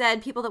that we've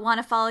said people that want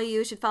to follow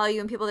you should follow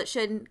you and people that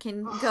shouldn't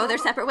can go their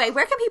separate way,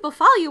 where can people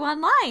follow you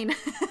online?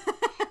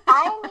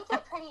 I make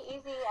it pretty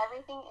easy.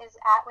 Everything is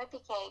at Whippy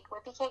Cake,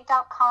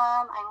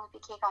 whippycake.com. I'm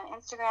Whippy Cake on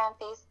Instagram,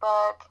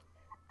 Facebook,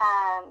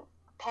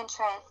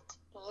 Pinterest,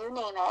 you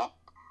name it.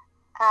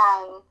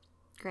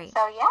 Great.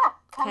 So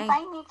come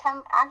find me.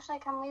 Come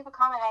leave a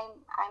comment.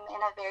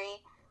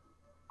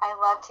 I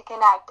love to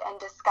connect and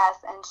discuss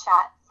and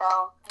chat.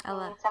 So if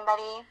you need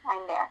somebody,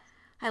 I'm there.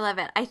 I love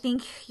it. I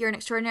think you're an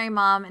extraordinary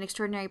mom, an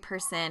extraordinary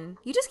person.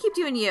 You just keep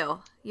doing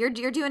you. You're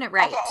doing it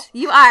right. Okay.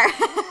 You are.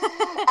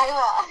 I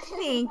will.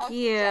 Thank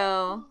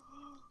you.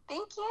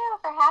 Thank you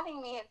for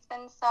having me. It's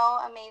been so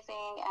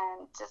amazing.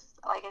 And just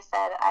like I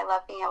said, I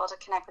love being able to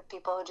connect with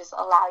people who just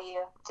allow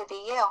you to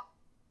be you.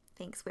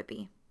 Thanks,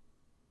 Whippy.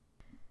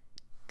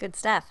 Good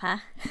stuff, huh?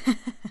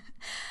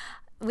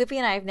 Whippy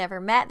and I have never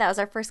met. That was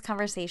our first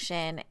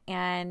conversation.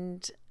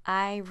 And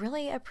I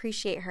really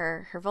appreciate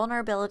her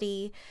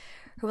vulnerability,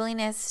 her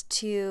willingness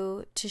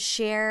to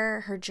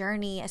share her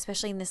journey,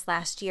 especially in this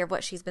last year of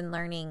what she's been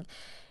learning.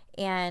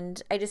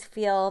 And I just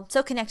feel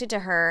so connected to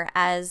her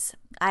as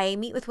I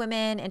meet with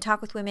women and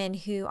talk with women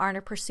who are in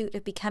a pursuit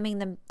of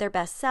becoming their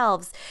best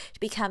selves,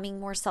 becoming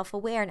more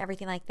self-aware and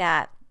everything like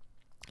that.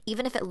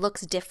 Even if it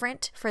looks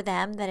different for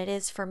them than it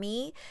is for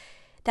me,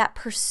 that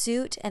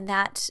pursuit and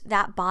that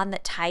bond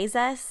that ties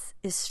us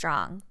is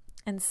strong.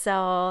 And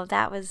so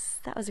that was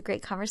a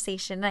great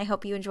conversation, and I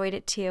hope you enjoyed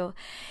it too.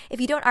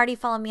 If you don't already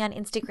follow me on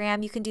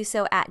Instagram, you can do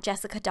so at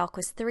Jessica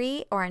Dahlquist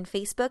 3 or on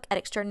Facebook at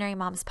Extraordinary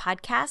Moms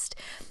Podcast.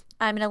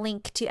 I'm going to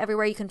link to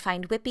everywhere you can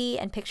find Whippy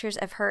and pictures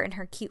of her and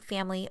her cute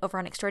family over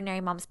on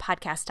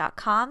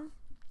extraordinarymomspodcast.com.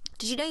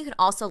 Did you know you can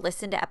also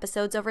listen to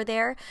episodes over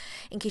there?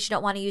 In case you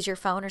don't want to use your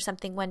phone or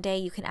something one day,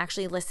 you can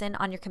actually listen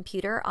on your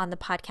computer on the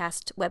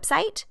podcast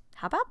website.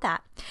 How about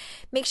that?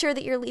 Make sure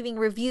that you're leaving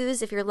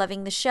reviews if you're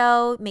loving the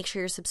show. Make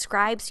sure you're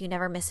subscribed so you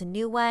never miss a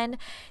new one.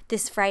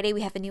 This Friday,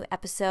 we have a new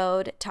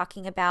episode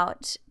talking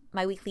about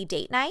my weekly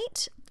date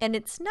night, and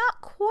it's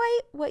not quite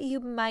what you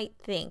might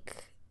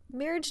think.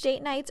 Marriage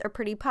date nights are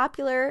pretty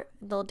popular,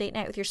 a little date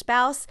night with your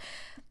spouse.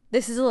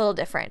 This is a little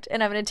different,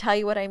 and I'm going to tell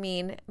you what I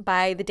mean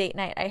by the date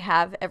night I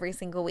have every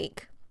single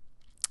week.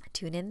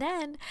 Tune in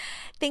then.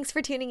 Thanks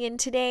for tuning in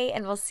today,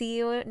 and we'll see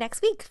you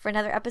next week for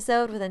another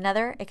episode with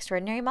another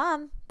extraordinary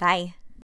mom. Bye.